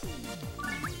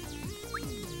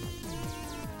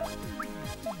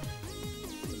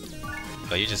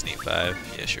 Oh, you just need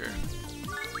 5? Yeah, sure.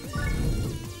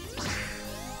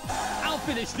 I'll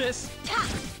finish this.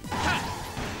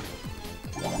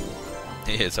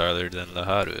 It's harder than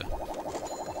Laharu.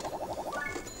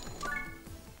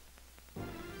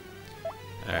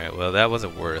 Alright, well that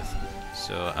wasn't worth.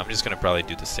 So I'm just gonna probably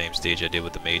do the same stage I did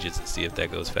with the mages and see if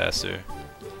that goes faster.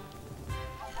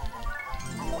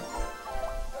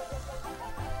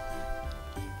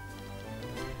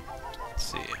 Let's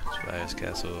see, Pyah's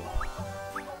Castle.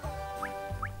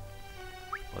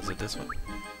 Was it this one?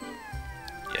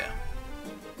 Yeah.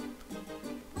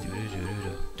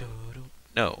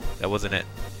 No, that wasn't it.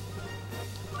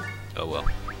 Oh well.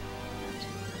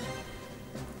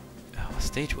 Oh, what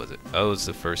stage was it? Oh, it was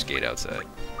the first gate outside.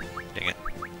 Dang it.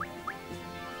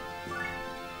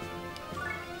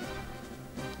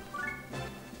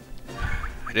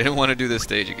 I didn't want to do this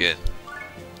stage again.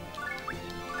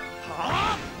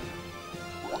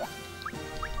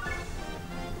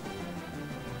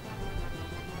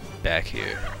 Back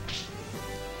here.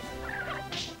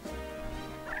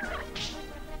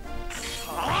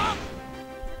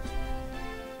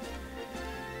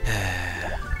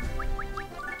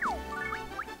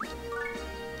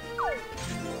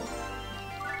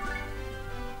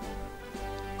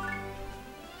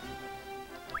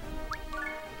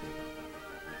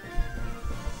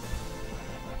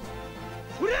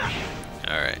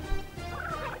 Alright.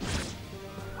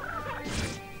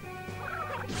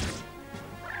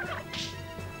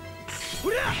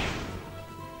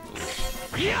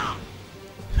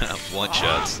 One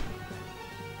shots.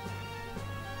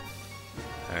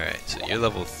 Alright, so you're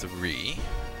level 3.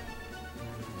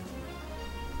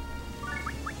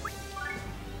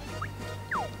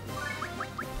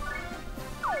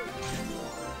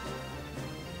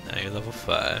 Now you're level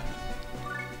 5.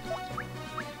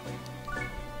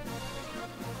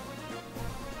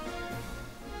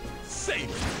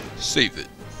 Save. Save it.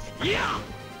 Yeah.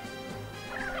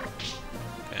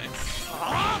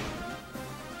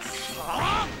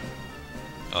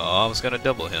 Oh, I was gonna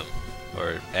double him.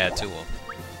 Or add to him.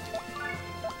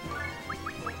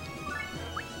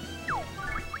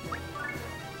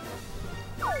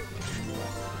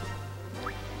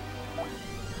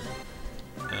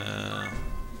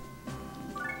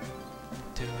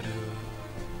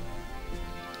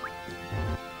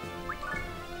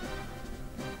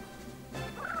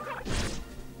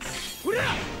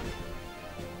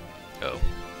 Oh.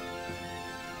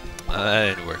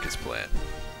 That didn't work as planned.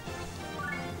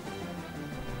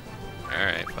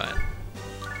 Alright, fine.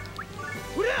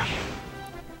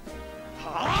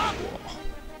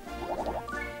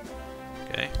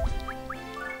 Okay.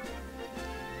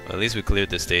 Well, at least we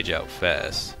cleared this stage out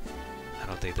fast. I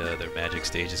don't think the other magic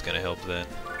stage is gonna help then.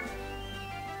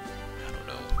 I don't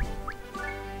know.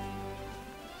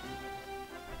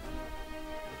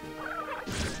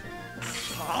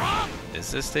 Is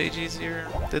this stage easier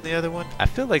than the other one? I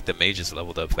feel like the mages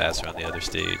leveled up faster on the other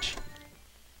stage.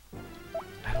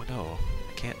 I don't know.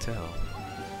 I can't tell.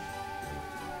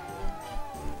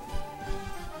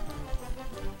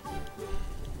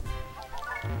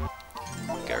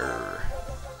 Grr.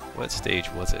 What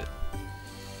stage was it?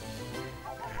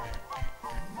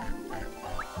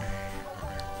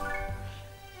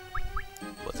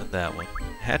 Wasn't that one?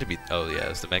 Had to be. Oh yeah,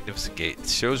 it's the Magnificent Gate. It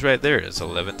shows right there. It's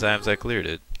 11 times I cleared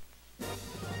it.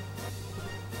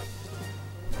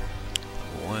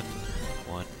 1,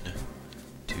 1,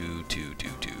 2, 2, 2,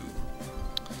 2.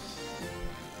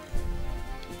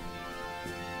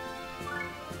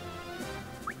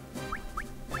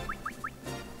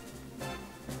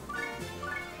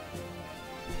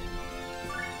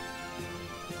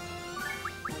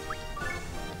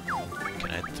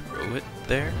 Can I throw it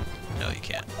there? No, you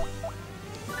can't.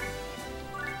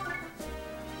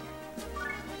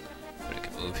 But I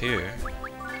can move here and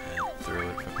throw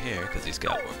it from here because he's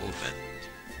got more movement.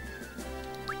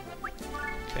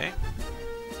 Okay.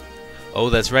 Oh,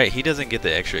 that's right. He doesn't get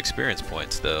the extra experience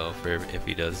points though for if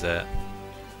he does that.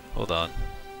 Hold on.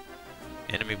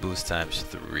 Enemy boost times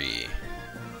 3.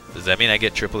 Does that mean I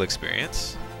get triple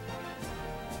experience?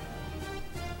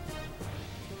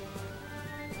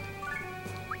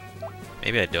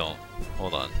 Maybe I don't.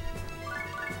 Hold on.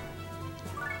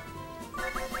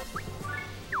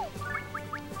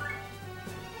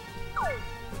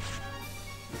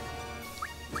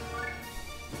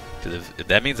 Because if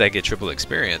that means I get triple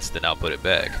experience, then I'll put it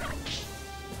back.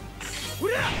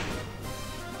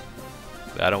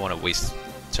 But I don't want to waste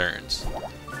turns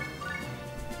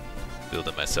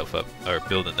building myself up, or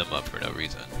building them up for no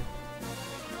reason.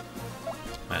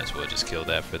 Might as well just kill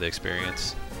that for the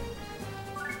experience.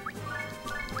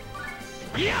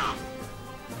 Yeah.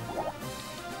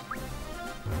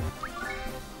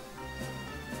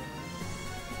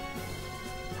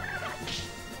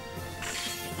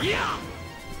 Yeah.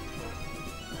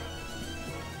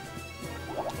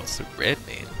 What's the red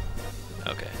mean?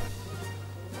 Okay.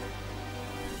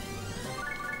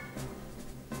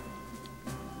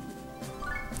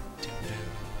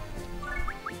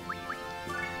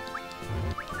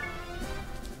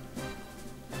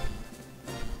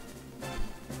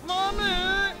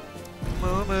 Mommy.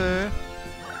 Mama.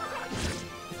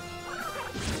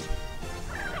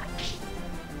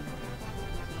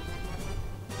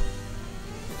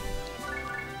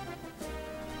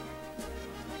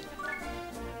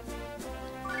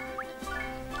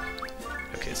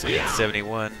 Okay, so he had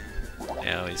 71.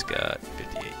 Now he's got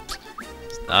 58.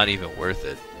 It's not even worth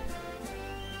it.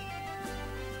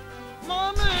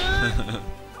 Mommy.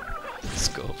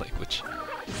 Skull language.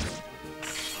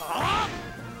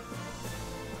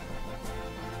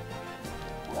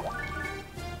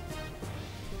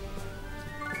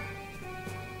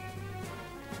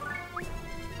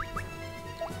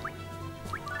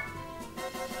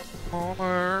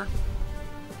 Homer.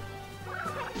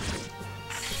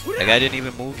 That guy didn't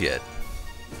even move yet.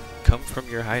 Come from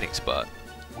your hiding spot.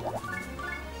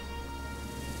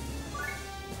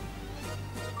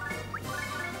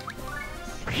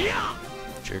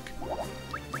 Jerk.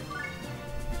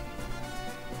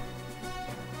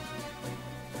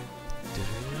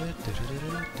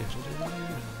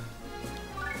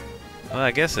 Well,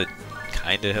 I guess it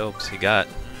kinda helps. He got...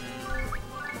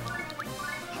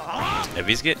 If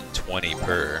he's getting 20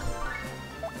 per...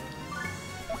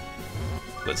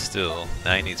 But still,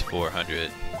 now he needs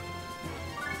 400.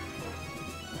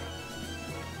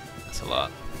 That's a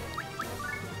lot.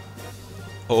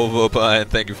 Oh, Vopine,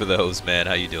 thank you for the host, man.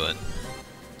 How you doing?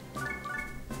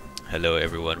 Hello,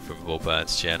 everyone from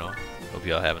Vopine's channel. Hope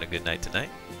y'all having a good night tonight.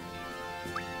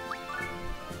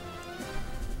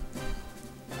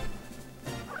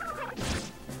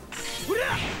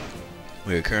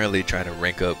 We're currently trying to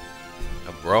rank up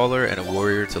a brawler and a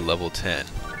warrior to level 10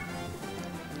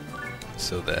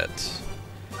 so that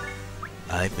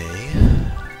I may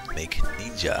make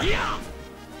ninja. Yeah.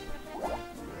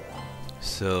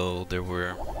 So there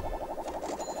were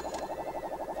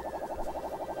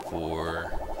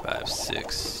 4, 5,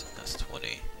 6. That's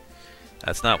 20.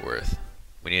 That's not worth.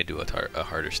 We need to do a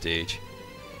harder stage.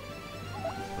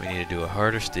 We need to do a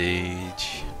harder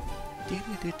stage.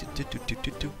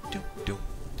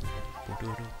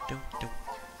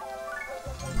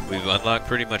 We've unlocked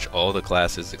pretty much all the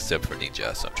classes except for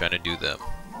ninja, so I'm trying to do them.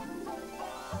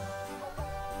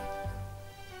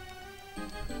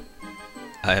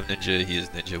 I am ninja, he is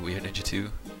ninja, we are ninja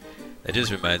too. That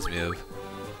just reminds me of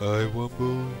I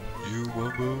wumbo, you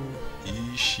wumbo,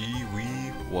 he, she, we,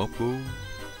 wumbo.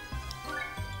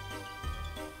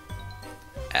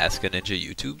 Ask a Ninja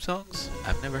YouTube songs?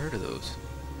 I've never heard of those.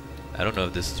 I don't know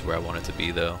if this is where I want it to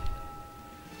be though.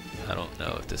 I don't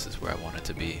know if this is where I want it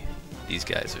to be. These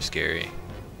guys are scary.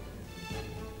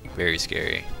 Very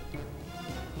scary.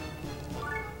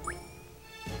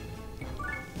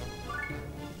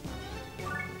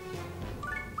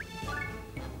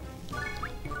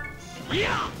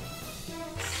 Yeah.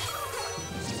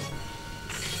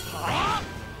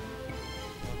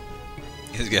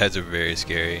 These guys are very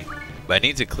scary. But I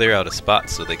need to clear out a spot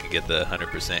so they can get the 100%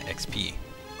 XP.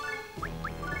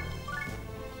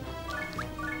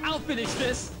 I'll finish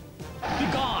this. Be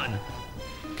gone.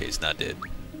 Okay, it's not dead.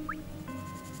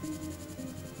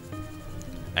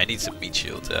 I need some meat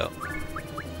shields out.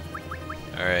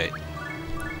 Alright.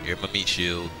 Here's my meat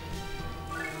shield.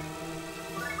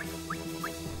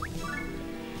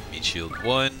 Meat shield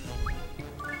 1.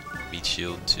 Meat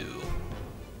shield 2.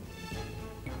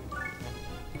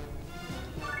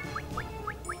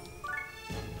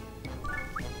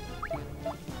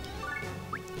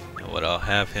 And what I'll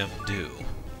have him do...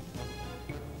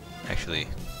 Actually...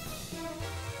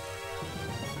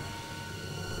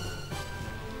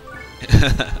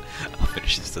 I'll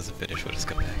finish this, doesn't finish, we'll just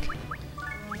come back.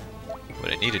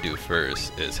 What I need to do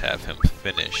first is have him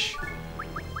finish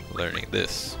learning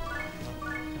this.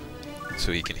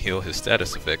 So he can heal his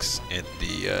status effects in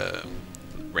the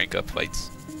rank up fights.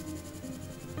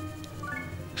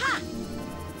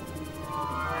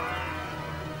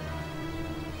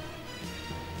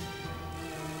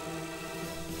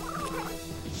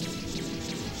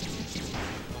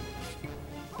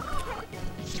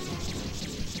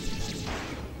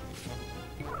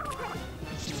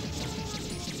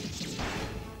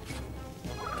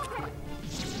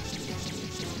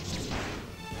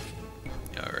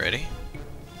 Alrighty.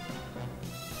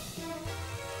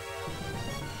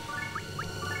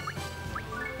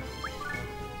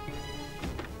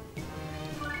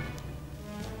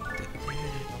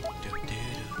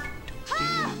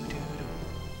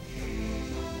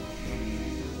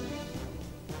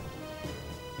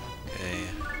 Okay.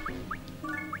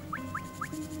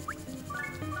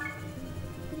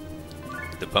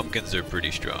 The pumpkins are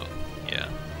pretty strong, yeah.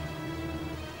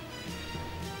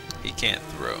 He can't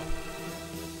throw.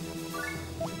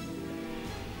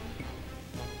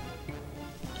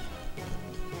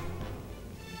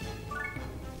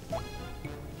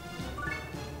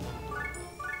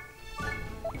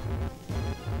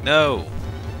 No!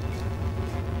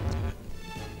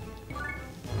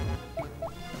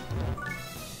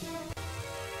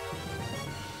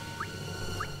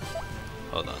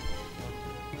 Hold on.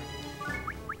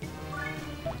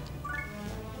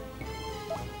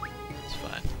 It's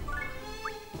fine.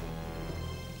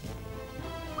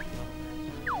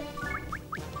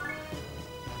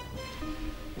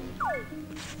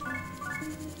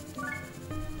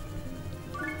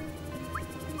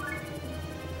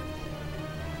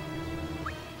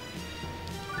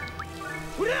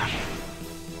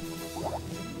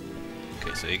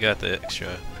 Okay, so he got the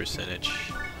extra percentage.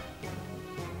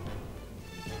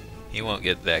 He won't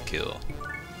get that kill.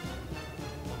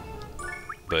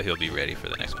 But he'll be ready for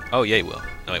the next one. Oh, yeah, he will.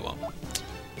 No, he won't.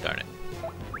 Darn it.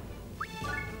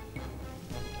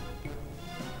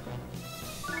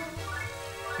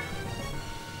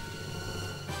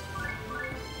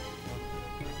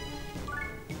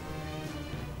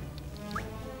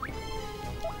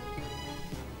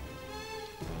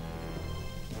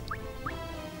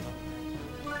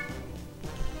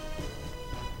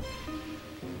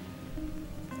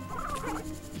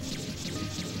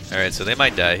 Alright, so they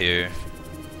might die here.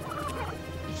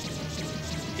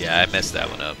 Yeah, I messed that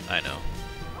one up. I know.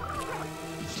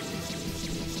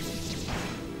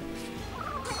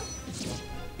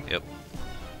 Yep.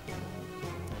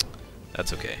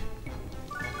 That's okay.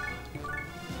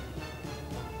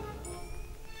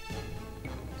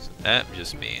 So that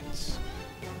just means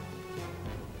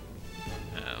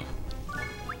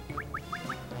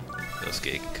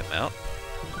Disgaea can come out.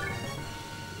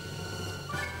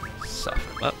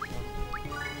 Soften him up.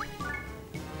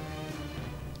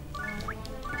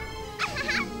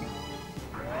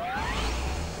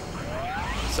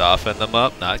 Soften them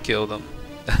up, not kill them.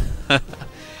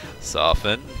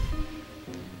 Soften.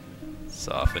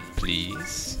 Soften,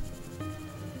 please.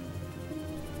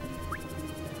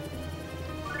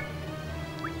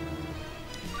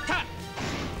 Ha!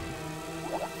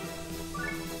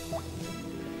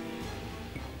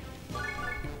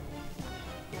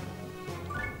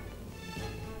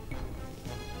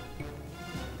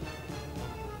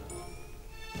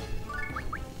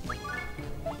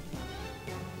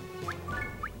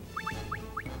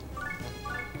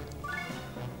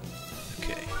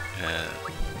 Okay.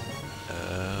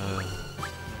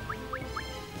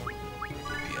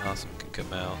 Be awesome can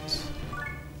come out.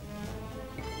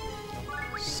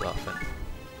 Soften.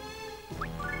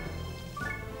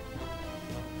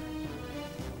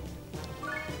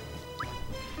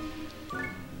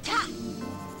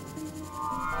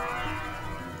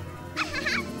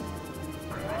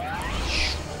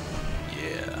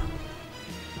 Yeah.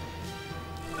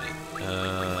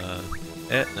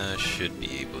 Etna should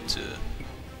be able to.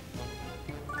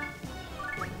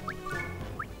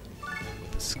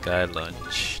 With the Sky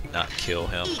Lunge, not kill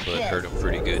him, but hurt him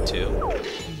pretty good too.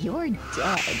 You're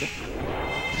dead.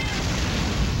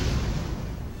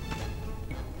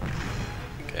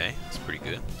 Okay, that's pretty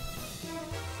good.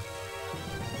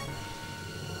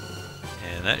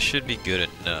 And that should be good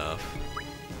enough.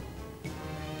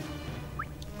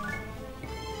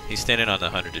 He's standing on the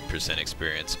 100%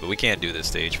 experience, but we can't do this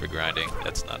stage for grinding.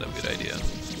 That's not a good idea.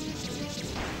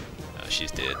 Oh,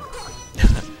 she's dead.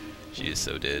 She is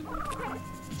so dead.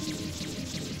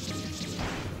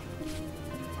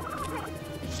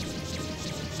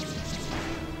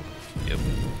 Yep.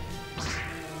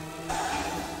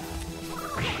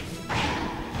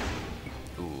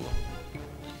 Ooh.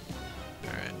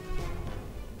 Alright.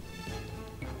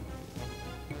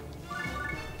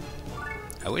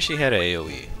 I wish he had a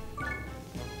AoE.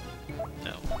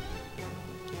 No.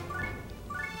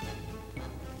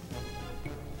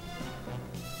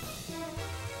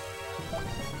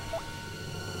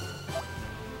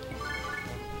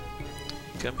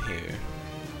 Come here.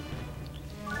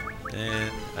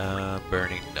 Then,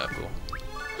 Burning Knuckle.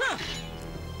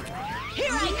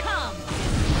 Here I come!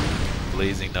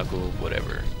 Blazing Knuckle,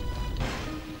 whatever.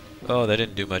 Oh, that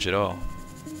didn't do much at all.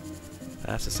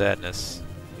 That's a sadness.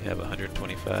 We have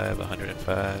 125,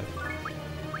 105.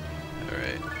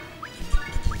 Alright.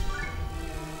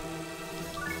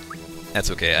 That's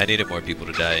okay, I needed more people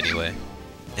to die anyway.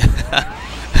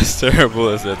 As terrible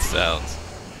as that sounds.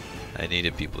 I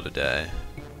needed people to die.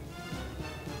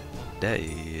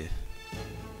 Die.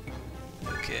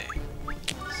 Okay.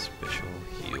 Special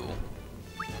heal.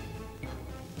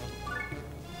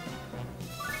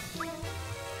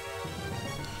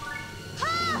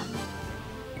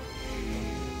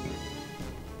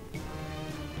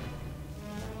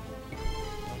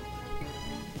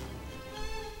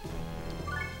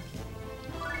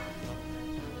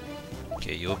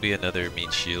 Okay, you'll be another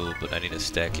meat shield, but I need to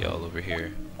stack y'all over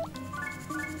here.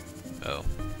 Oh.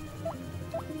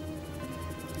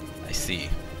 I see.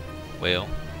 Well,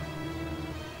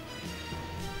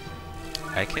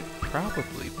 I can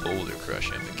probably boulder crush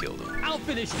him and kill him. I'll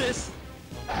finish this!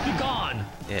 Be gone!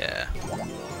 Yeah.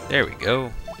 There we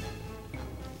go.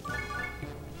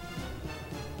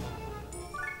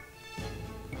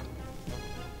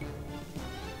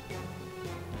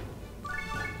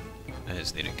 I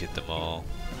just need to get them all.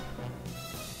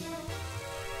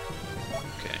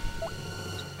 Okay.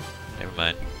 Never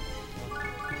mind.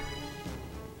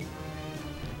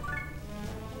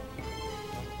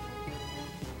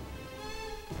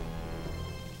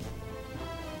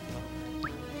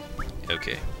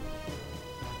 Okay.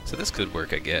 So this could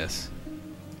work, I guess.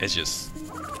 It's just...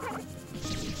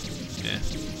 yeah, I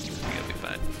think it'll be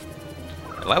fine.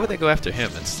 Why would they go after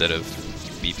him instead of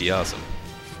BP Awesome?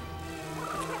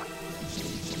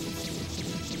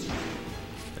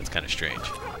 That's kind of strange.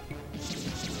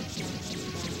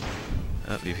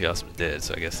 Oh, BP Awesome's dead,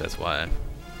 so I guess that's why.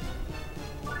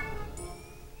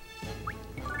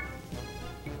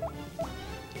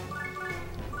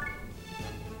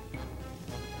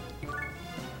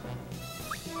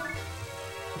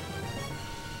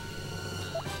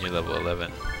 You're level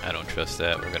 11. I don't trust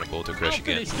that. We're gonna boulder crush I'll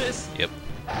again. finish this! Yep,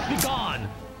 Be gone!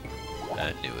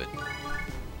 I knew it.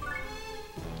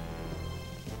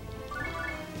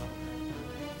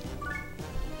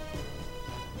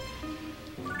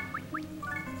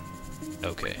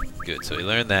 Okay, good. So he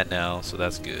learned that now, so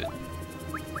that's good.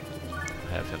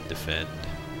 Have him defend.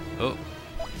 Oh,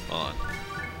 on.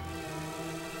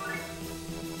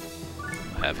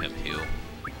 Have him heal.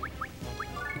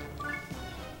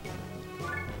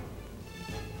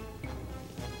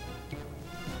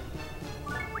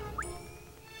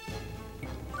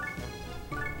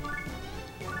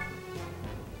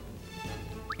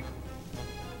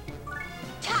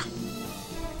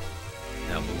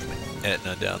 Now movement.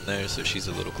 Etna down there, so she's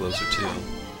a little closer too.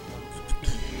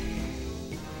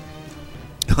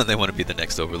 They want to be the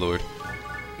next overlord.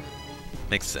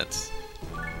 Makes sense.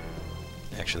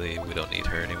 Actually, we don't need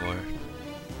her anymore.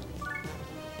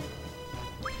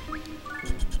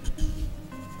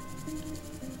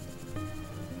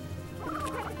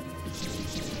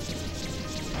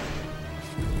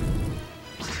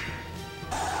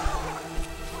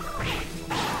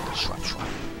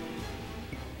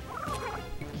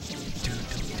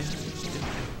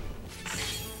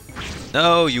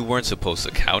 No, you weren't supposed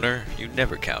to counter. You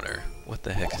never counter. What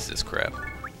the heck is this crap?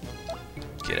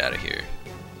 Get out of here.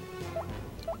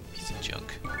 Piece of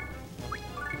junk.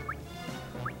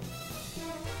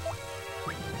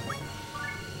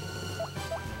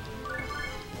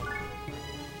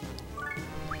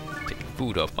 Taking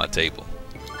food off my table.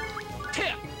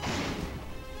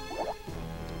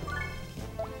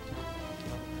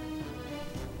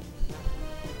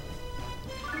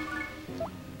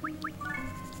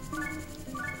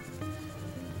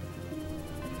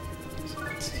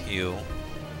 Heal.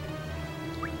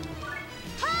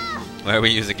 Why are we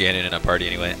using Ganon in our party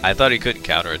anyway? I thought he couldn't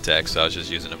counterattack, so I was just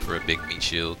using him for a big meat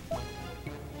shield.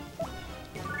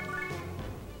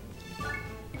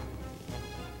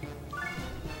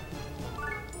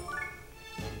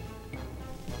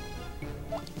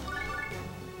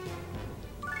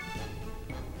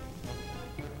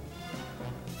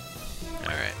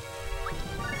 Alright.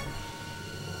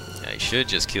 I should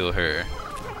just kill her.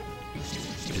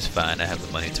 Which is fine, I have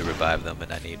the money to revive them and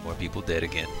I need more people dead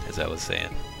again, as I was saying.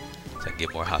 So I can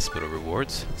get more hospital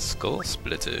rewards. Skull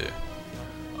Splitter.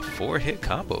 A 4-hit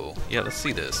combo. Yeah, let's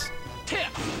see this.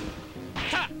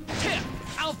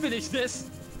 I'll finish this.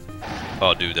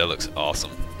 Oh dude, that looks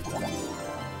awesome.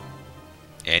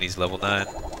 And he's level 9.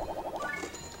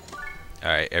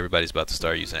 Alright, everybody's about to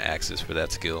start using axes for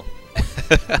that skill.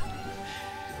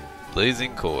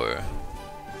 Blazing Core.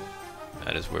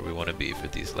 That is where we want to be for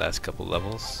these last couple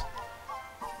levels.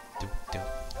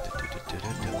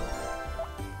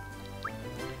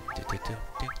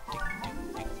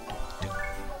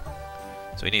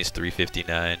 So he needs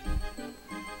 359.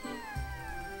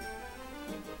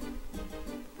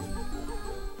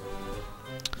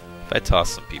 If I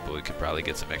toss some people, we could probably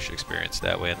get some extra experience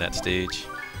that way in that stage.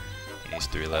 He needs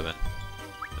 311.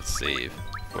 Let's save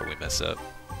before we mess up.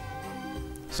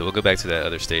 So we'll go back to that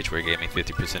other stage where he gave me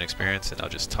 50% experience, and I'll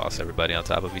just toss everybody on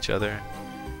top of each other.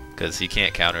 Because he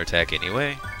can't counterattack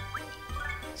anyway.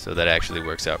 So that actually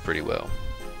works out pretty well.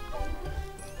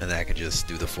 And then I can just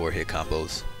do the 4-hit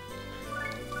combos.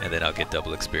 And then I'll get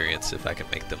double experience if I can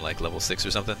make them like level 6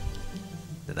 or something.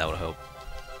 Then that would help.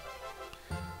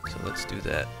 So let's do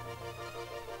that.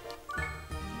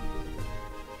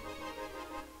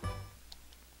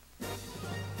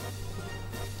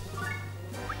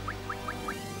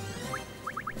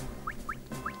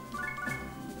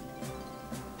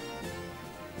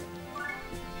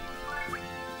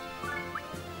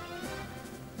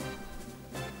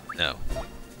 No.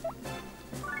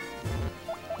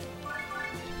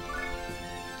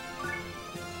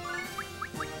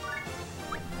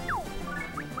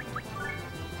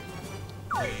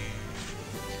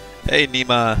 Hey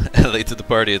Nima, late to the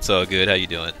party, it's all good, how you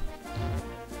doing?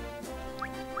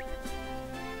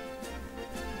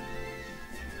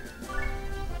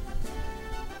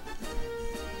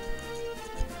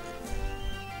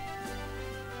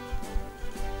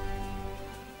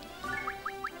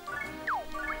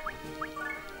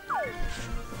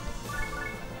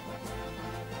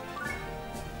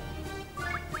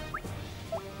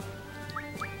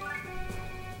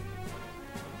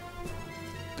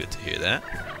 Good to hear that.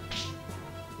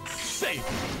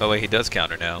 Oh wait, he does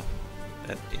counter now.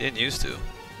 He didn't used to.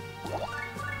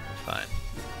 Fine.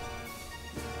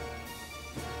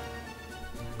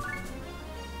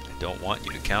 I don't want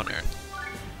you to counter.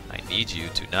 I need you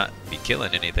to not be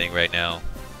killing anything right now.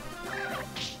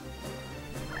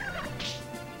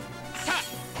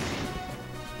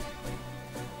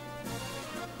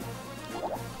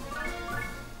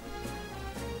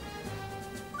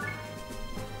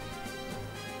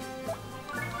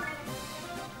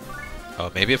 Oh,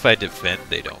 maybe if I defend,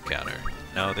 they don't counter.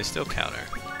 No, they still counter.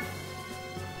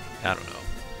 I don't know.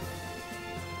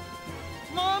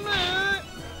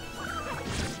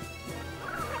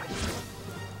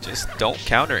 Just don't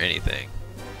counter anything.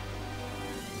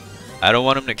 I don't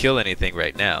want him to kill anything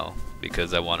right now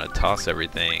because I want to toss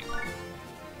everything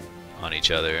on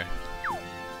each other.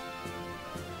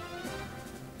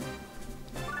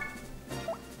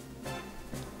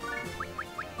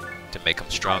 To make him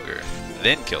stronger.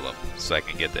 Then kill him so I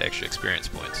can get the extra experience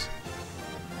points.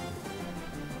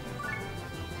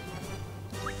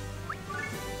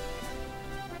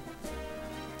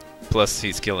 Plus,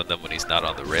 he's killing them when he's not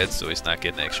on the red, so he's not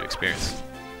getting extra experience.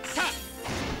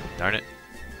 Darn it.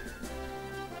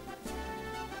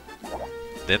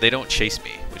 Then they don't chase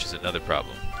me, which is another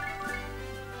problem.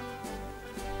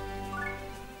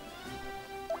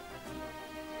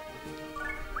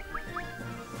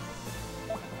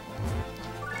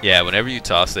 Yeah, whenever you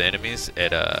toss the enemies,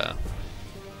 it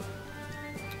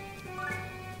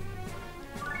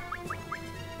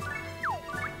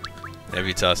whenever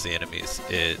you toss the enemies,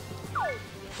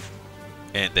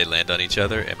 and they land on each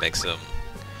other, it makes them,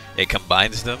 it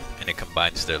combines them, and it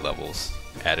combines their levels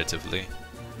additively,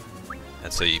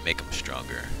 and so you make them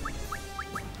stronger.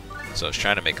 So I was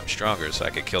trying to make them stronger so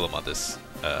I could kill them on this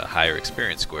higher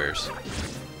experience squares.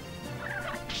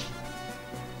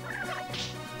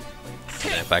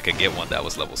 And if I could get one that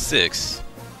was level 6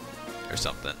 or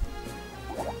something,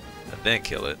 and then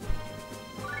kill it,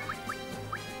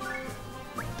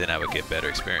 then I would get better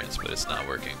experience, but it's not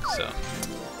working, so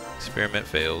experiment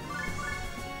failed.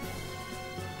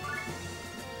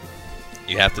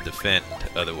 You have to defend,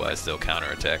 otherwise they'll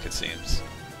counterattack, it seems.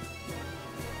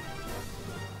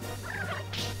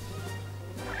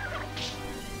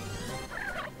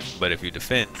 But if you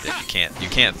defend, then you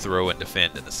can't throw and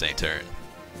defend in the same turn.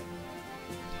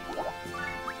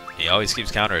 He always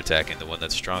keeps counterattacking the one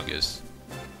that's strongest.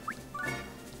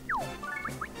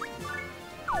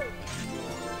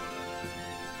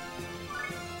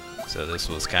 So this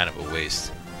was kind of a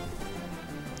waste.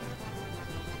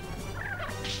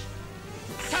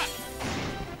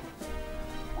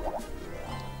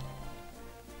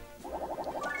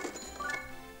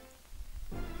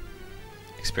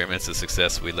 Experiments of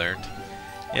success, we learned.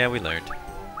 Yeah, we learned.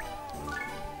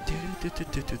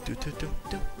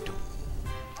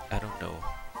 I don't know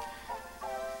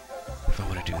if I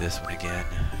want to do this one again.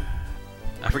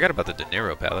 I forgot about the De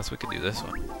Niro Palace. We could do this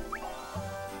one.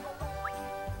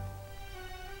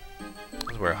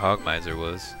 This is where Hog Miser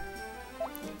was.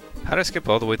 How did I skip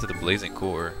all the way to the Blazing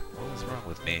Core? What was wrong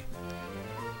with me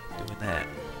doing that?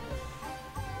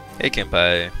 Hey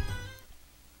Kenpai.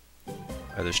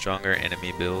 Are there stronger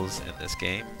enemy builds in this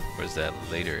game? Or is that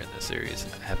later in the series?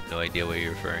 I have no idea what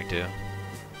you're referring to.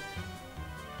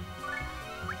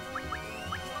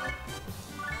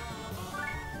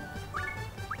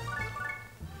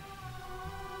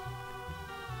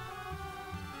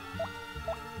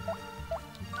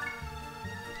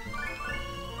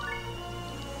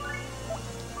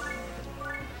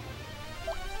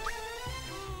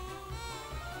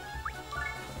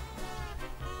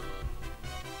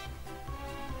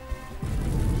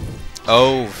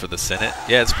 Oh, for the Senate?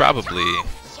 Yeah, it's probably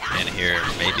in here,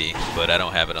 maybe, but I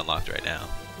don't have it unlocked right now.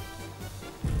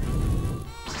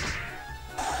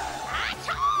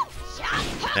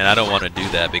 And I don't want to do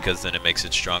that because then it makes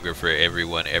it stronger for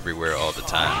everyone, everywhere, all the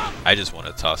time. I just want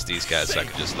to toss these guys so I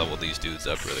can just level these dudes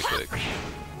up really quick.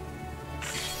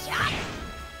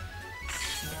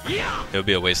 It would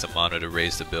be a waste of mana to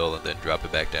raise the bill and then drop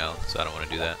it back down, so I don't want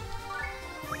to do that.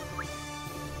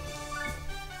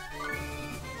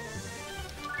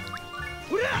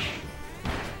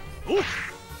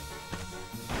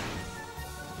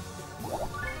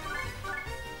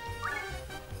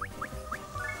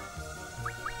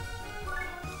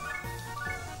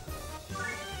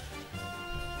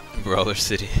 Brawler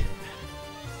City.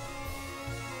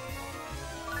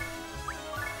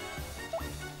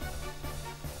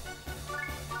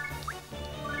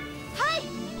 Hi.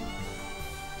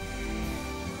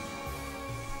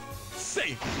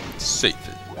 Safe. Safe.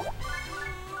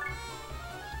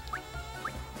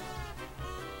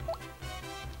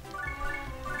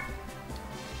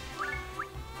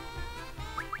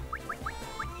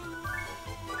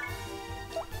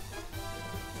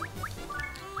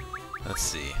 Let's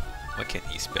see. What can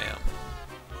he spam?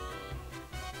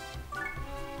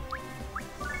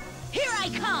 Here I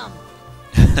come.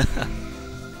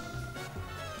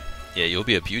 Yeah, you'll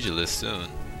be a pugilist soon.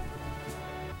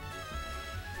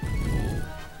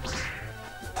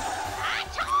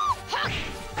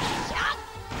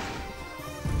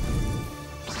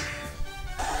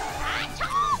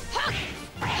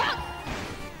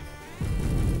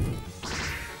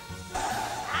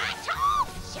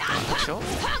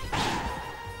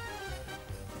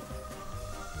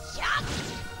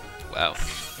 Wow.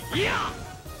 Yeah.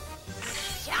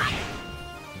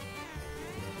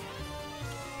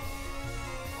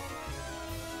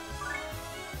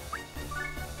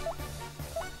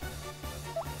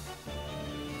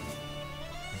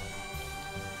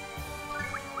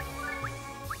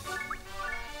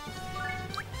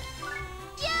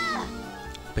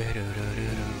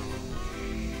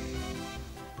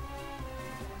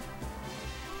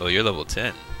 Oh, you're level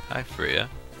 10. Hi, Freya.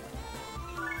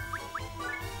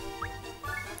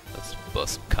 Let's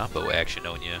bust some combo action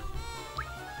on you.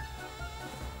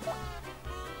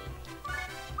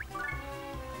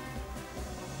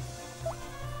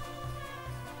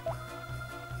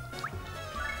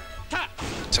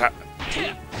 Ta.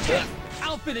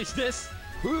 I'll finish this.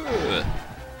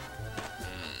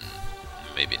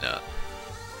 Maybe not.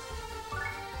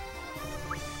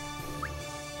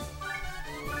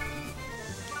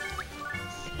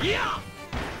 Yeah.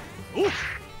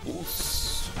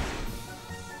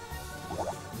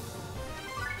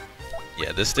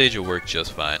 Yeah, this stage will work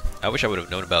just fine. I wish I would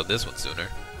have known about this one sooner.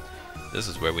 This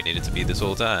is where we needed to be this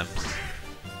whole time.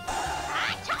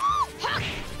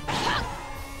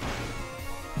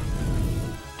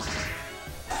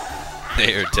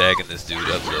 They are tagging this dude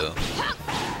up though.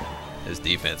 His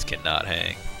defense cannot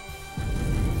hang.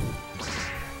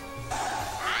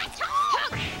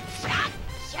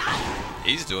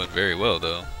 He's doing very well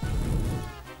though.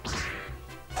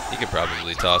 He could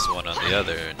probably toss one on the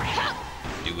other and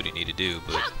do what he need to do,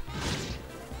 but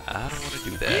I don't want to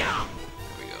do that. There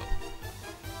we go.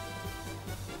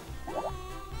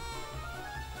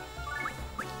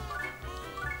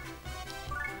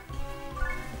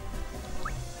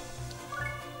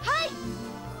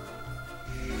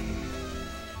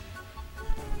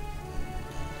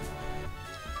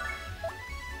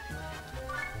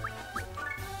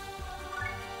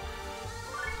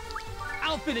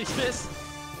 I'll finish this.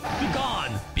 Be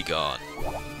gone. Be gone.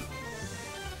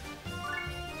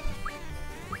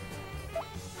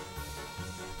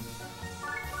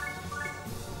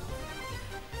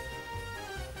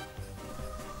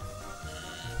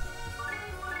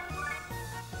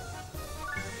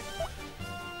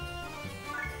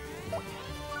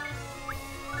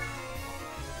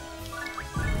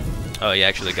 Oh, you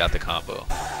actually got the combo.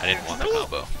 I didn't want the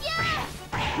combo.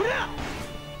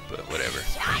 But whatever.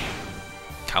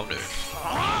 Counter.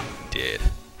 Dead.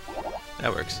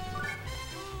 That works.